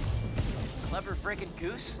accelerator's working. Clever frickin'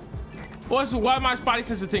 goose. Why my spidey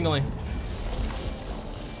senses tingling?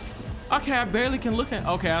 Okay, I barely can look at.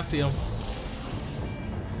 Okay, I see him.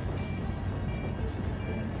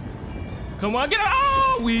 Come on, get out!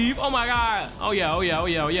 Oh, weave! Oh my God! Oh yeah! Oh yeah! Oh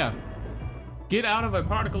yeah! Oh yeah! Get out of a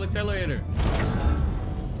particle accelerator.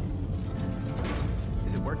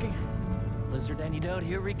 Is it working? Lizard antidote,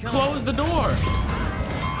 here we come. Close the door.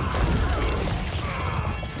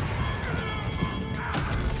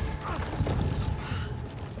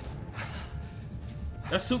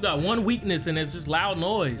 That suit got one weakness and it's just loud The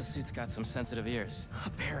noise. suit's got some sensitive ears.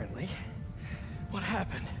 Apparently. What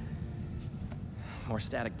happened? More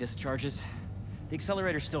static discharges. The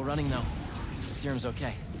accelerator's still running though. The serum's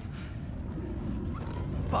okay.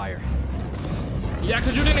 Fire. Yeah,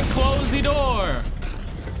 because you didn't close the door.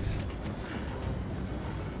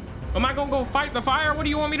 Am I gonna go fight the fire? What do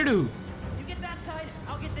you want me to do? You get that side,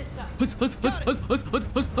 I'll get this side.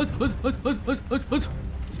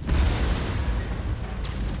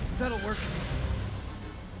 That'll work.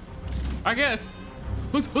 I guess.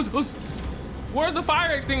 Where's the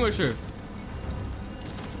fire extinguisher?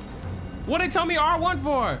 What they tell me R1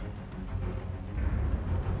 for?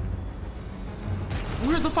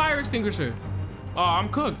 Where's the fire extinguisher? Oh, I'm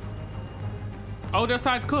cooked. Oh, that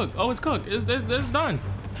side's cooked. Oh, it's cooked. It's done.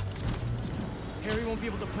 Harry won't be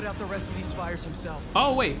able to put out the rest of these fires himself.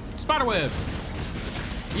 Oh, wait. Spiderweb.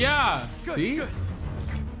 Yeah. Good, See? good.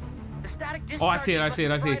 The static Oh, I see it, I discharges see it, I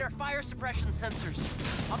must see it. override our fire suppression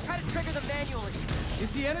sensors. I'll try to trigger them manually.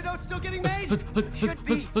 Is the antidote still getting made? Should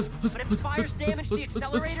be. But if the fires damage the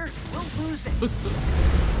accelerator, we'll lose it.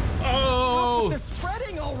 Stop Oh. with the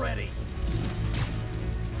spreading already.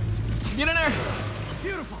 Get in there.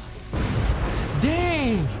 Beautiful.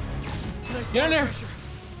 Dang. Nice Get in there. pressure.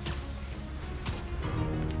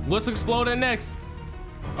 What's exploding next?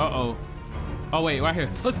 Uh-oh. Oh, wait, right here.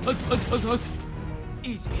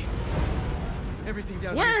 Easy. Everything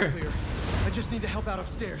down Where? here is clear. I just need to help out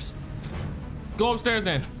upstairs. Go upstairs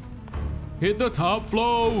then. Hit the top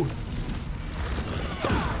floor.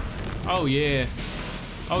 Oh yeah.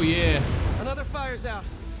 Oh yeah. Another fire's out.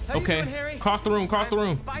 How Okay. you doing, Harry? Cross the room. Cross the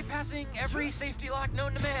room. Bypassing every safety lock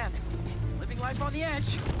known to man. Living life on the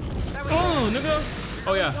edge. That was Oh, nigga.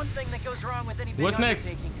 Oh yeah. one thing that goes wrong with any big What's next?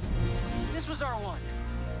 undertaking. This was our one.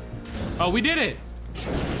 Oh, we did it.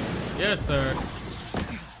 Yes, sir.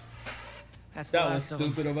 That's the That was last of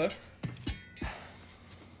them. stupid of us.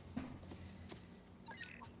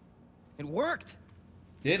 It worked.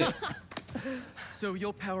 Did it? So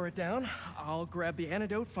you'll power it down. I'll grab the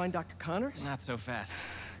antidote, find Dr. Connors. Not so fast.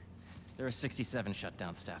 There are 67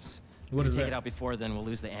 shutdown steps. What If is we take that? it out before then, we'll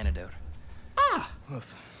lose the antidote.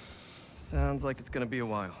 Oof. Sounds like it's gonna be a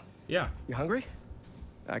while. Yeah. You hungry?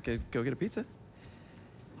 I could go get a pizza.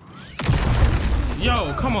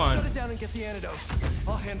 Yo, come on. Shut it down and get the antidote.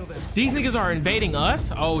 I'll handle them. These niggas are invading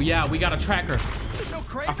us? Oh yeah, we got a tracker. No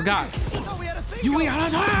Craven? I forgot. Oh, we had a thing You going.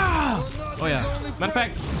 got a Oh yeah. Matter of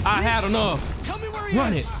fact, I had enough. Tell me where he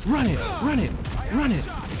Run is. it, run it, run it, run it,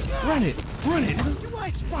 run it, run it. Do I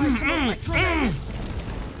spy some electromagnets?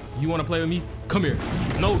 You wanna play with me? Come here.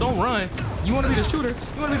 No, don't run. You wanna be the shooter?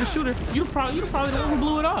 You wanna be the shooter? You probably the one who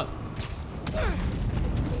blew it up.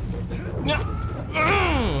 Yeah.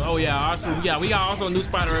 Oh yeah, yeah, we got also new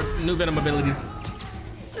new Venom abilities.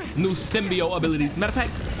 New symbiote abilities. Matter of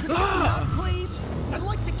fact, Please. I'd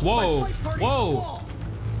like to keep whoa, my fight party whoa. small.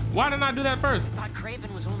 Why didn't I do that first? Thought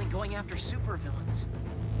Craven was only going after supervillains.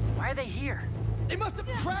 Why are they here? They must have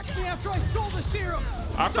tracked me after I stole the serum.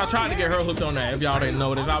 I tried to get her hooked on that. If y'all didn't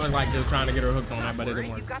notice, I was like just trying to get her hooked on that, but it didn't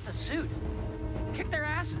You work. got the suit. Kick their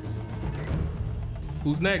asses.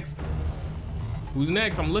 Who's next? Who's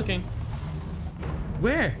next? I'm looking.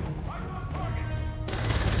 Where?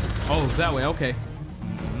 Oh, that way. Okay.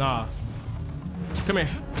 Nah. Come here.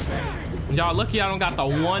 Y'all lucky I don't got the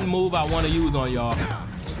one move I want to use on y'all.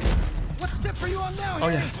 What step are you on now? Oh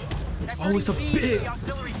yeah. Oh, it's a big.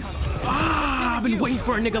 Ah, I've been waiting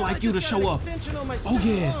for a nigga like you to show up. Oh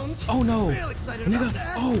yeah. Oh no. Nigga.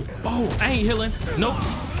 Oh, I ain't healing. Nope.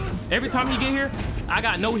 Every time you get here, I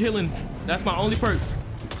got no healing. That's my only perk.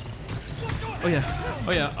 Oh yeah.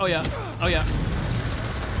 Oh yeah. Oh yeah. Oh yeah.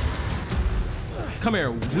 Come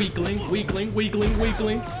here, weakling, weakling, weakling,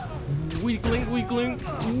 weakling, weakling,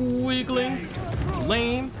 weakling, weakling,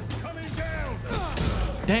 lame.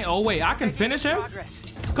 Dang, oh wait, I can finish him?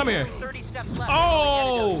 Come here. 30 steps left.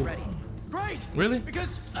 Oh! Great. Really?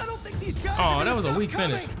 Because I don't think these guys Oh, are that gonna was a stop weak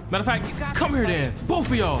coming. finish. Matter of fact, come here then, both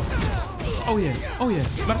of y'all. Oh yeah, oh yeah.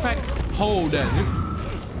 Matter of fact, hold that.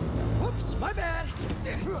 Whoops, my bad.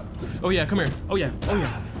 Oh yeah, come here. Oh yeah, oh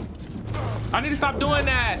yeah. I need to stop doing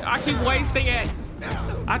that. I keep wasting it.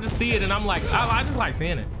 I just see it and I'm like, I just like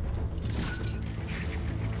seeing it.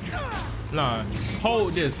 Nah,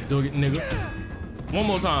 hold this, nigga. One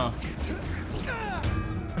more time.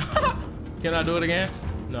 Can I do it again?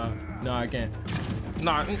 No, no, I can't.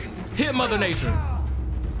 Nah, hit Mother Nature.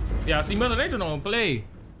 Yeah, see, Mother Nature don't play.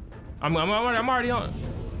 I'm already on.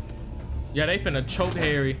 Yeah, they finna choke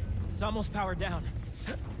Harry. It's almost powered down.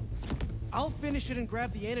 I'll finish it and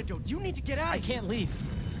grab the antidote. You need to get out. I can't leave.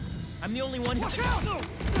 I'm the only one who... Watch out!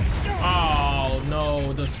 Oh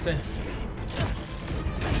no, the sin.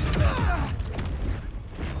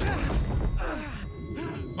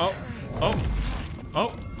 Oh, oh,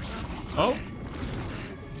 oh, oh.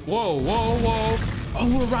 Whoa, whoa, whoa.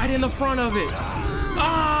 Oh, we're right in the front of it.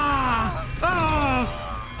 Ah!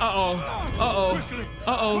 Ah! Uh-oh. Uh-oh.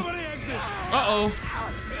 Uh-oh. Uh-oh.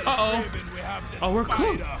 Uh-oh. Oh, we're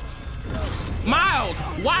cooked. Miles!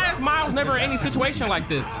 Why is Miles never in any situation like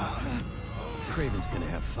this? Craven's gonna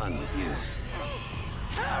have fun with you.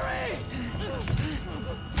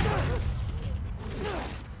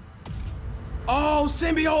 Oh,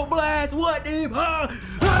 symbiote blast! What the?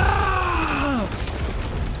 Ah!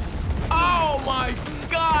 Oh my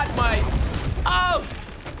God, Mike! Oh!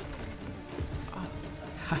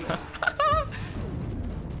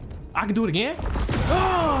 I can do it again?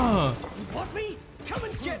 Oh! You want me? Come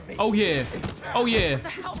and get me. Oh yeah! Oh yeah!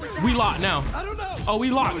 We locked now. I don't know. Oh,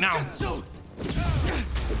 we locked now. Just so...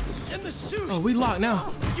 In the suit. Oh, we locked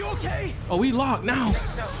now. You okay? Oh, we locked now.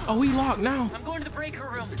 Oh, we locked now. I'm going to the breaker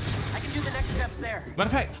room. I can do the next steps there. Matter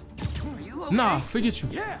of fact, Are you okay? nah, forget you.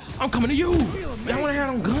 Yeah. I'm coming to you. Y'all wanna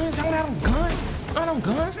have them guns? Y'all wanna have them guns? Not them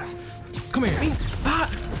guns. Come here.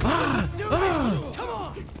 Come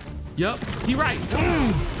on. Yup, he right.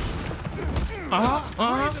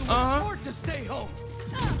 Smart to stay home.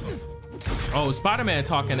 Oh, Spiderman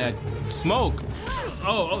talking that smoke.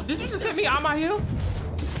 Oh, did you just hit me on my heel?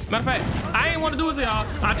 Matter of fact, I ain't want to do it, y'all.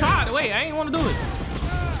 I tried. Wait, I ain't want to do it.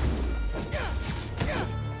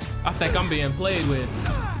 I think I'm being played with.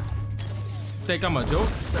 Think I'm a joke?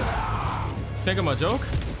 Think I'm a joke?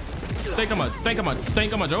 Think I'm a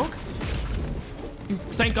joke? You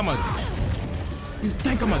think I'm a joke? You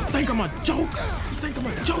think I'm a joke? You think I'm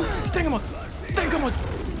a joke? You think I'm a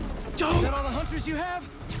joke? Is that all the hunters you have?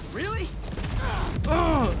 Really?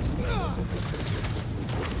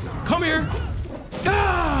 Come here.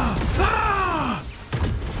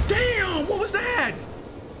 Damn, what was that?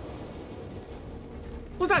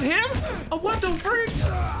 Was that him? Oh, what the freak?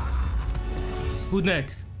 Who's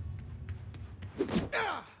next?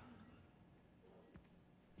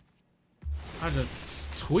 I just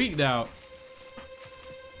tweaked out.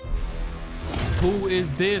 Who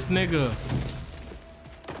is this nigga?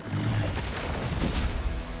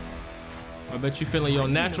 I bet you feeling your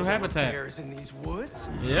natural habitat. Bears in these woods?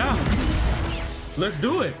 Yeah. Let's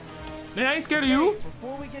do it. Man, I ain't scared of you.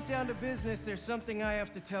 Before we get down to business, there's something I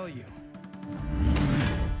have to tell you.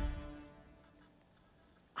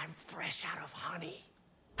 I'm fresh out of honey.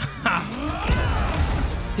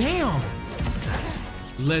 Damn.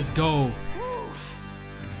 Let's go.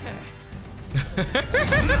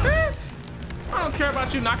 I don't care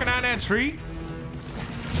about you knocking down that tree.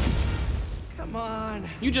 Come on.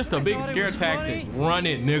 You just a big scare tactic. Run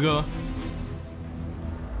it, nigga.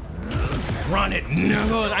 Run it,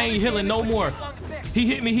 nigga. I ain't healing no more. He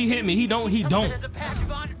hit me. He don't.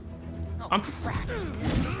 I'm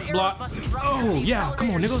block. Oh yeah,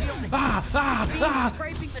 come on, nigga.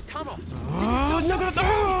 Nigga.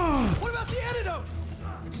 What about the antidote?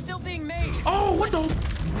 It's still being made. Oh, what the?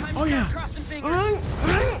 Oh yeah.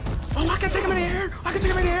 Oh, I can take him in the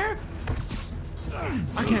air.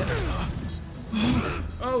 I can't.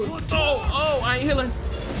 Oh, I ain't healing.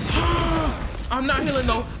 I'm not healing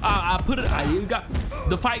though. I put it. You got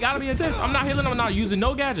the fight. Gotta be intense. I'm not healing. I'm not using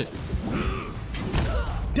no gadget.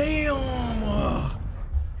 Damn.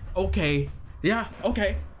 Okay. Yeah.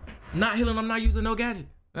 Okay. Not healing. I'm not using no gadget.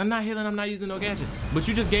 I'm not healing. I'm not using no gadget. But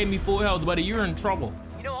you just gave me full health, buddy. You're in trouble.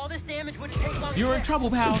 You know all this damage wouldn't take long. You're in trouble,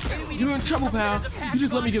 pal. You're in trouble, pal. You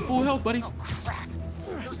just let me get full health, buddy. Oh crap.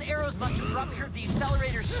 Those arrows must have ruptured the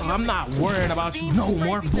accelerator's shield. I'm not worrying about you no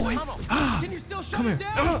more, boy. Can you still shut Come it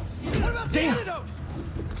here. down? What about the antidote?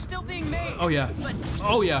 It's still being made. Oh yeah. But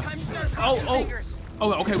Oh yeah. time to start crossing fingers.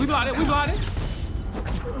 Oh, okay. We blinded.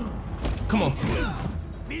 Come on.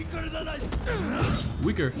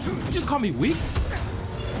 Weaker. You just call me weak?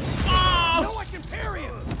 Oh! No, I can parry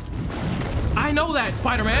him. I know that,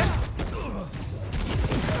 Spider-Man.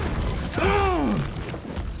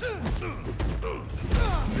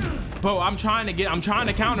 Bro, I'm trying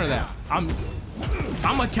to counter that.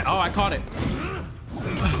 Oh, I caught it.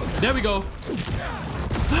 There we go.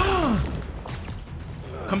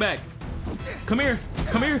 Come back. Come here.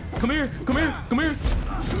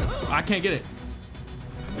 I can't get it.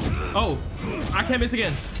 Oh, I can't miss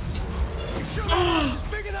again.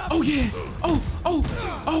 Oh yeah.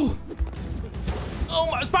 Oh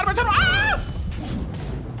my Spider-Man tunnel.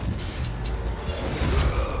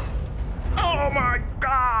 Oh my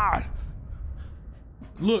God.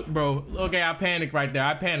 Look, bro. Okay, I panicked right there.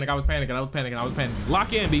 I was panicking.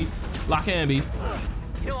 Lock in, B.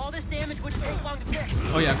 You know all this damage wouldn't take long to fix.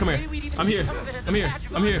 Oh yeah, come here. I'm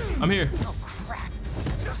here. Oh crap.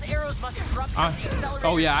 Those arrows must have ruptured the accelerator.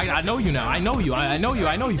 Oh yeah, I know you now. I know you. You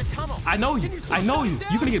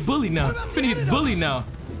finna get bullied now. You finna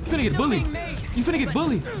get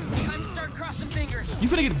bullied. Time to start crossing fingers. You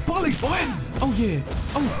finna get bullied, boy. Oh yeah.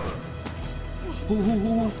 Oh.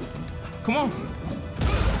 Who. Come on.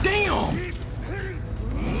 Damn.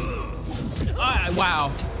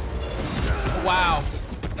 Wow.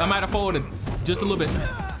 I might have folded just a little bit.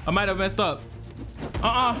 I might have messed up.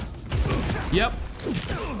 Yep.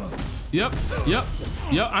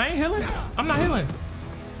 I ain't healing. I'm not healing.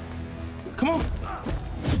 Come on.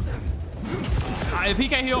 If he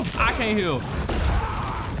can't heal, I can't heal.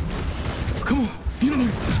 Come on. Get in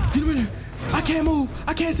there. I can't move.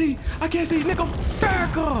 I can't see. Nigga,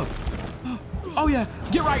 back up. Oh yeah.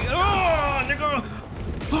 Get right. Oh, nigga.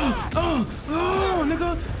 Oh,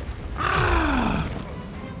 nigga.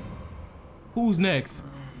 Who's next?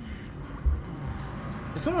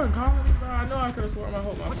 Is someone calling me? I know I could have sworn my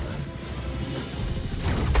whole life.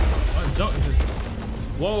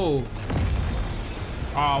 Whoa.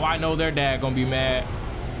 Oh, I know their dad gonna be mad.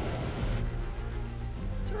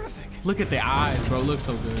 Terrific. Look at the eyes, bro. Look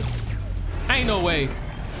so good. Ain't no way.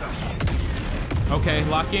 Okay,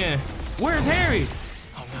 lock in. Where's Harry?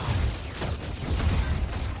 Oh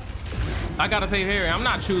no. I gotta save Harry. I'm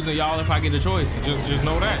not choosing y'all if I get a choice. Just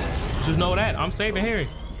know that. I'm saving Harry.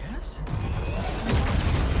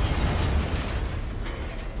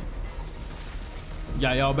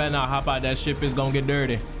 Yeah, y'all better not hop out that ship. It's gonna get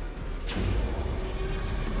dirty.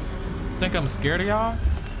 Think I'm scared of y'all?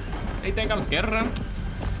 They think I'm scared of them?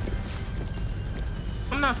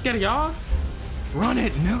 I'm not scared of y'all. Run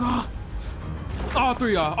it, nigga. All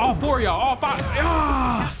three y'all, all four y'all, all five.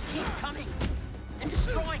 Ah! Keep coming and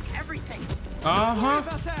destroying everything. Uh-huh.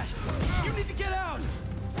 About that. You need to get out.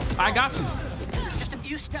 I got you. There's just a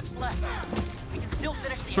few steps left. We can still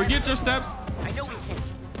finish the Forget your steps. I know we can.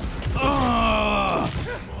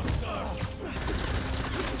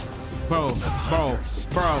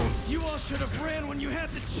 Bro. You all should have ran when you had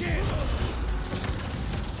the chance.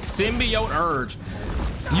 Symbiote urge.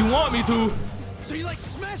 You want me to? So you like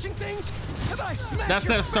smashing things? How about I smash That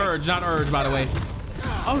says surge, not urge, by the way.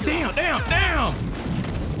 Oh, damn.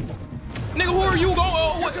 Nigga, who are you? Go.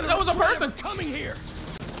 Oh, what? That was a person. Coming here.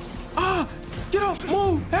 Ah, get up,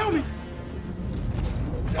 move, help me.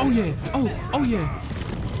 Oh yeah, oh yeah.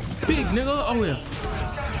 Big nigga, oh yeah.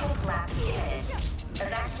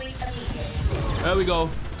 There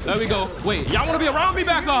we go. Wait, y'all wanna be around me?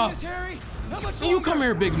 Back off. You come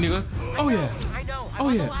here, big nigga. Oh yeah. Oh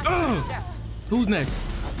yeah. Who's next?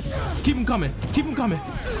 Keep him coming.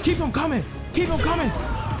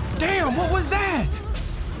 Damn, what was that?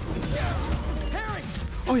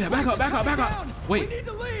 Oh yeah, back up. Wait.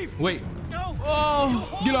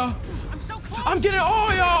 Oh, get up. I'm getting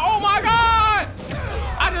all y'all. Oh my God.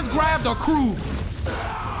 I just grabbed a crew.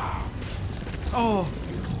 Oh.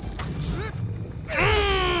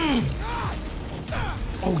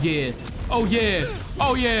 Oh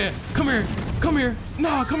yeah. Come here.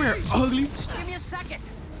 Nah, come here, ugly. Just give me a second.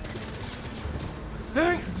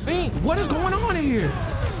 Hey, what is going on in here?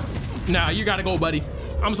 Nah, you gotta go, buddy.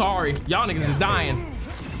 I'm sorry. Y'all niggas is dying.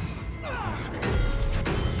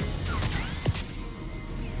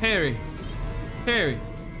 Harry.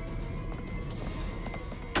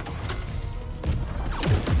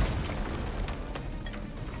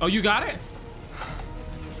 Oh, you got it?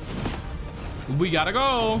 We gotta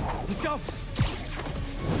go. Let's go.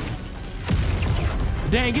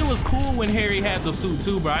 Dang, it was cool when Harry had the suit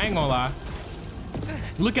too, bro. I ain't gonna lie.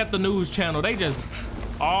 Look at the news channel. They just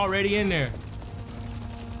already in there.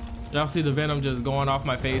 Y'all see the venom just going off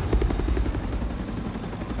my face?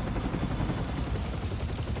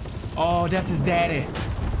 Oh, that's his daddy.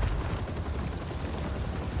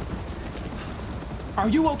 Are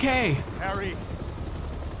you okay? Harry.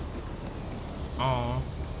 Aw.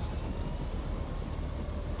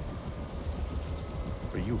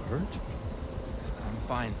 Are you hurt? I'm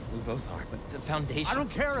fine. We both are, but the Foundation... I don't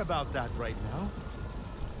care about that right now.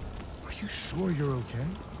 Are you sure you're okay?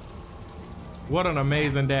 What an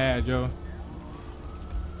amazing dad, yo.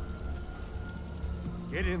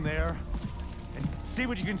 Get in there and see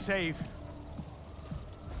what you can save.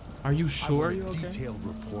 Are you sure you're you're okay? Detailed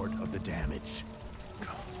report of the damage.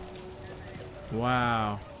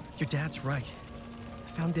 Wow. Your dad's right.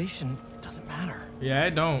 The Foundation doesn't matter. Yeah,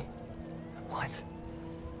 it don't. What?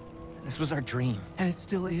 This was our dream. And it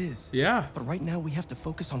still is. Yeah. But right now we have to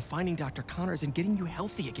focus on finding Dr. Connors and getting you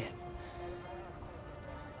healthy again.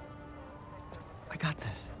 I got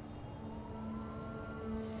this.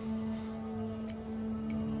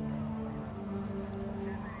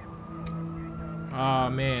 Oh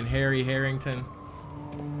man, Harry Harrington.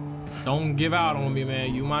 Don't give out on me,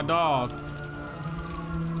 man. You my dog.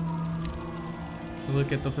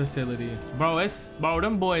 Look at the facility. Bro,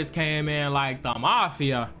 them boys came in like the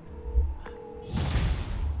mafia.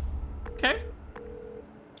 Okay.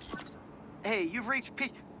 Hey, you've reached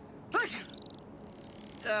peak. It's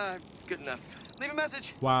good enough. Leave a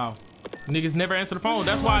message. Wow. Niggas never answer the phone.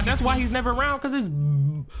 That's why he's never around, cause it's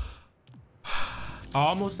I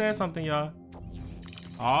almost said something, y'all.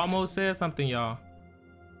 I almost said something, y'all.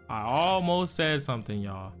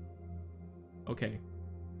 Okay.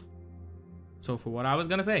 So for what I was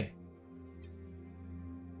gonna say,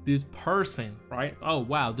 this person, right? Oh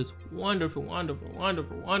wow, this wonderful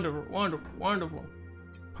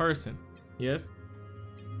person, yes,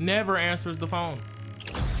 never answers the phone.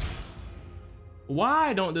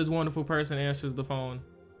 Why don't this wonderful person answers the phone?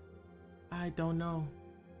 I don't know.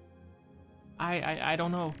 I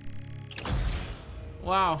don't know.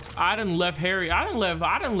 Wow, I done left Harry. I done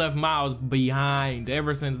left Miles behind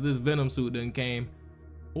ever since this Venom suit done came.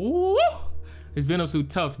 Ooh, this Venom suit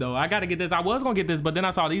tough though. I gotta get this. I was gonna get this, but then I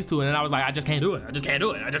saw these two and then I was like, I just can't do it.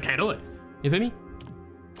 You feel me?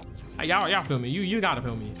 Y'all feel me? You gotta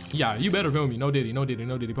feel me. Yeah, you better feel me. No diddy.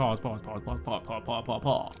 Pause.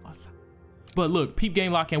 But look, peep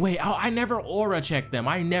game lock in. Wait, I never aura checked them.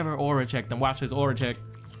 Watch this aura check.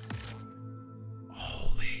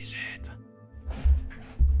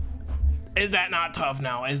 Is that not tough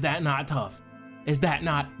now? Is that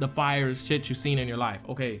not the fire shit you've seen in your life?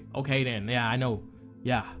 Okay, okay then. Yeah, I know.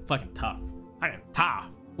 Yeah, fucking tough. Fucking tough.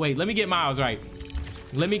 Wait, let me get Miles right.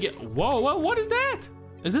 Let me get, whoa, what is that?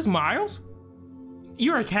 Is this Miles?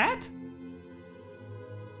 You're a cat?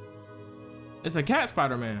 It's a cat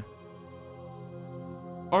Spider-Man.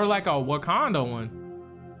 Or like a Wakanda one.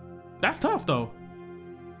 That's tough though.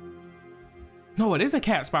 No, it is a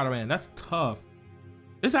cat Spider-Man. That's tough.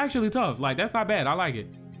 It's actually tough. Like, that's not bad. I like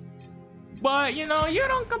it. But, you know, you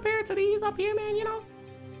don't compare to these up here, man, you know?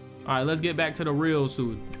 All right, let's get back to the real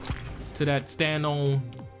suit. To that stand on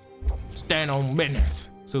business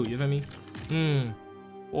suit, you feel me?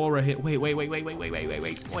 Aura hit. Wait.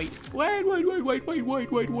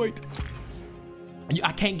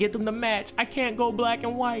 I can't get them to match. I can't go black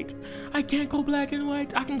and white. I can't go black and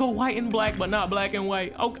white. I can go white and black, but not black and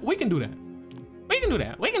white. Okay, we can do that. We can do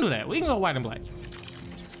that. We can go white and black.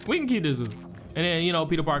 We can keep this suit. And then, you know,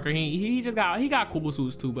 Peter Parker, he got cool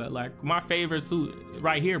suits too, but like my favorite suit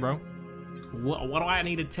right here, bro. What do I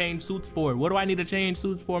need to change suits for? What do I need to change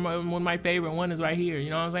suits for when my favorite one is right here? You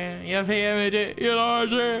know what I'm saying? You feel me? You know what I'm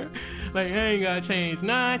saying? Like, I ain't gotta change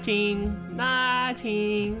nothing.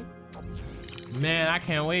 Man, I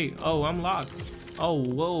can't wait. Oh, I'm locked. Oh,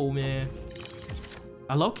 whoa, man.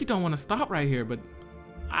 I low-key don't want to stop right here, but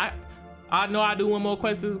I know I do one more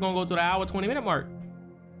quest. This is gonna go to the hour 20-minute mark.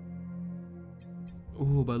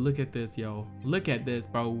 Ooh, but look at this, yo. Look at this,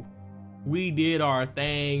 bro. We did our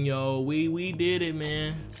thing, yo. We did it,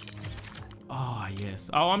 man. Oh, yes.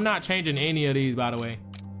 Oh, I'm not changing any of these, by the way.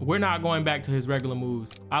 We're not going back to his regular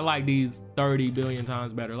moves. I like these 30 billion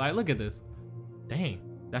times better. Like, look at this. Dang,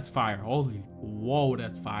 that's fire. Holy, whoa,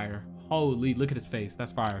 that's fire. Holy, look at his face.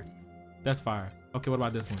 That's fire. That's fire. Okay, what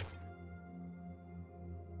about this one?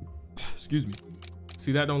 Excuse me.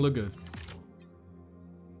 See, that don't look good.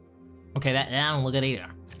 Okay, that don't look good either.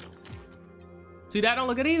 See, that don't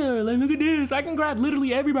look good either. Like, look at this. I can grab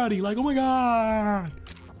literally everybody. Like, oh my God.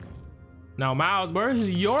 Now, Miles, bro, this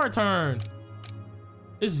is your turn.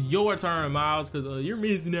 This is your turn, Miles, because you're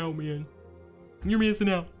missing out, man. You're missing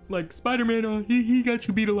out. Like, Spider-Man, he got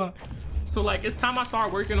you beat a lot. So, like, it's time I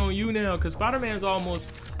start working on you now, because Spider-Man's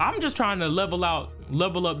almost... I'm just trying to level up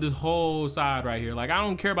this whole side right here. Like, I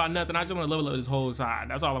don't care about nothing. I just want to level up this whole side.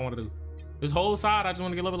 That's all I want to do. This whole side, I just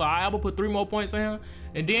want to get level up. I will put 3 more points in,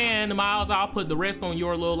 and then Miles, I'll put the rest on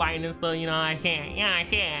your little lightning stuff. You know, I can't. Yeah, I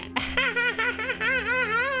can't.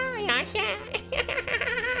 Yeah, I can't.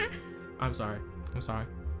 I'm sorry.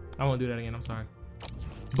 I won't do that again. I'm sorry.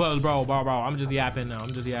 But bro, I'm just yapping now.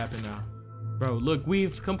 Bro, look,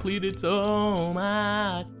 we've completed so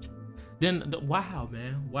much. Then, wow,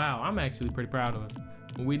 man. Wow, I'm actually pretty proud of it.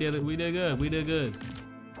 We did it. We did good.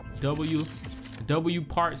 W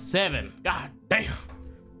part 7. God damn.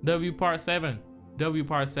 W part 7.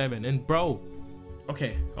 And bro,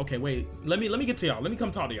 okay, wait. Let me get to y'all. Let me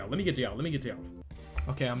come talk to y'all. Let me get to y'all.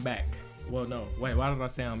 Okay, I'm back. Well, no, wait, why did I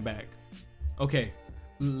say I'm back? Okay,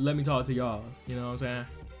 let me talk to y'all. You know what I'm saying?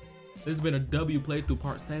 This has been a W playthrough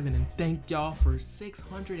part 7, and thank y'all for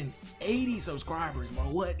 680 subscribers, bro.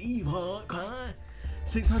 What Eve, huh?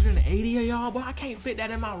 680 of y'all, bro. I can't fit that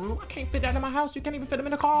in my room. I can't fit that in my house. You can't even fit them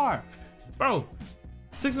in the car. Bro,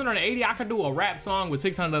 680, I could do a rap song with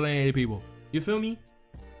 680 people. You feel me?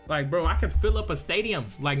 Like, bro, I could fill up a stadium.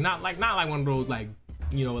 Like, not like one of those, like,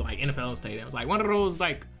 you know, like NFL stadiums. Like, one of those,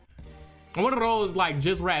 like,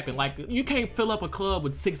 just rapping. Like, you can't fill up a club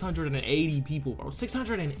with 680 people, bro.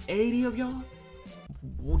 680 of y'all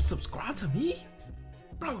would subscribe to me?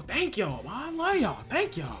 Bro, thank y'all, bro. I love y'all.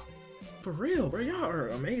 Thank y'all. For real, bro. Y'all are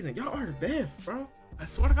amazing. Y'all are the best, bro. I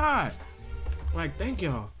swear to God. Like, thank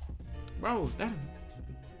y'all. Bro,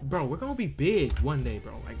 bro, we're gonna be big one day,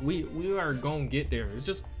 bro. Like, we are gonna get there. It's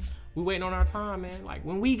just, we waiting on our time, man. Like,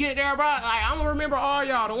 when we get there, bro, like, I'm gonna remember all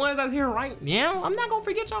y'all, the ones that's here right now. I'm not gonna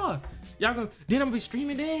forget y'all. Y'all gonna, then I'm gonna be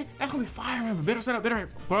streaming then. That's gonna be fire, man. Better setup, better,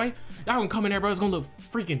 boy. Y'all gonna come in there, bro. It's gonna look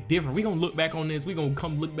freaking different. We gonna look back on this. We gonna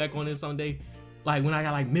come look back on this someday. Like, when I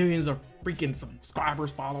got like millions of freaking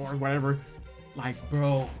subscribers, followers, whatever. Like,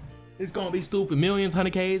 bro, it's gonna be stupid. Millions,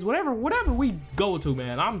 100Ks, whatever we go to,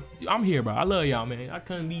 man. I'm here, bro. I love y'all, man. I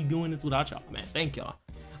couldn't be doing this without y'all, man. Thank y'all.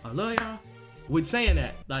 I love y'all. With saying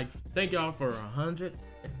that, like, thank y'all for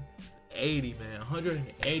 180, man.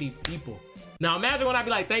 180 people. Now imagine when I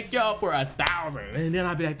be like, thank y'all for 1,000, and then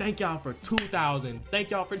I'd be like, thank y'all for 2,000,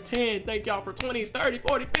 thank y'all for 10, thank y'all for 20, 30,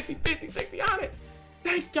 40, 50, 60, 100.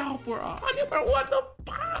 Thank y'all for 100, bro. What the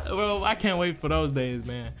fuck? Bro, I can't wait for those days,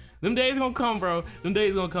 man. Them days gonna come, bro. Them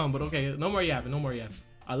days gonna come, but okay, no more yapping, no more yapping.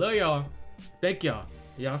 I love y'all. Thank y'all.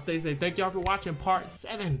 Y'all stay safe. Thank y'all for watching part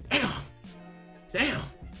 7. Damn.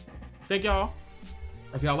 Thank y'all.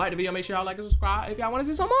 If y'all like the video, make sure y'all like and subscribe if y'all want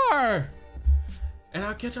to see some more. And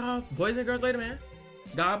I'll catch y'all boys and girls later, man.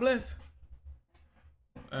 God bless.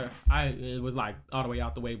 It was like all the way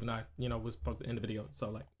out the way when I, was supposed to end the video. So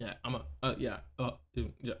like, yeah,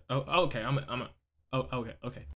 okay, okay.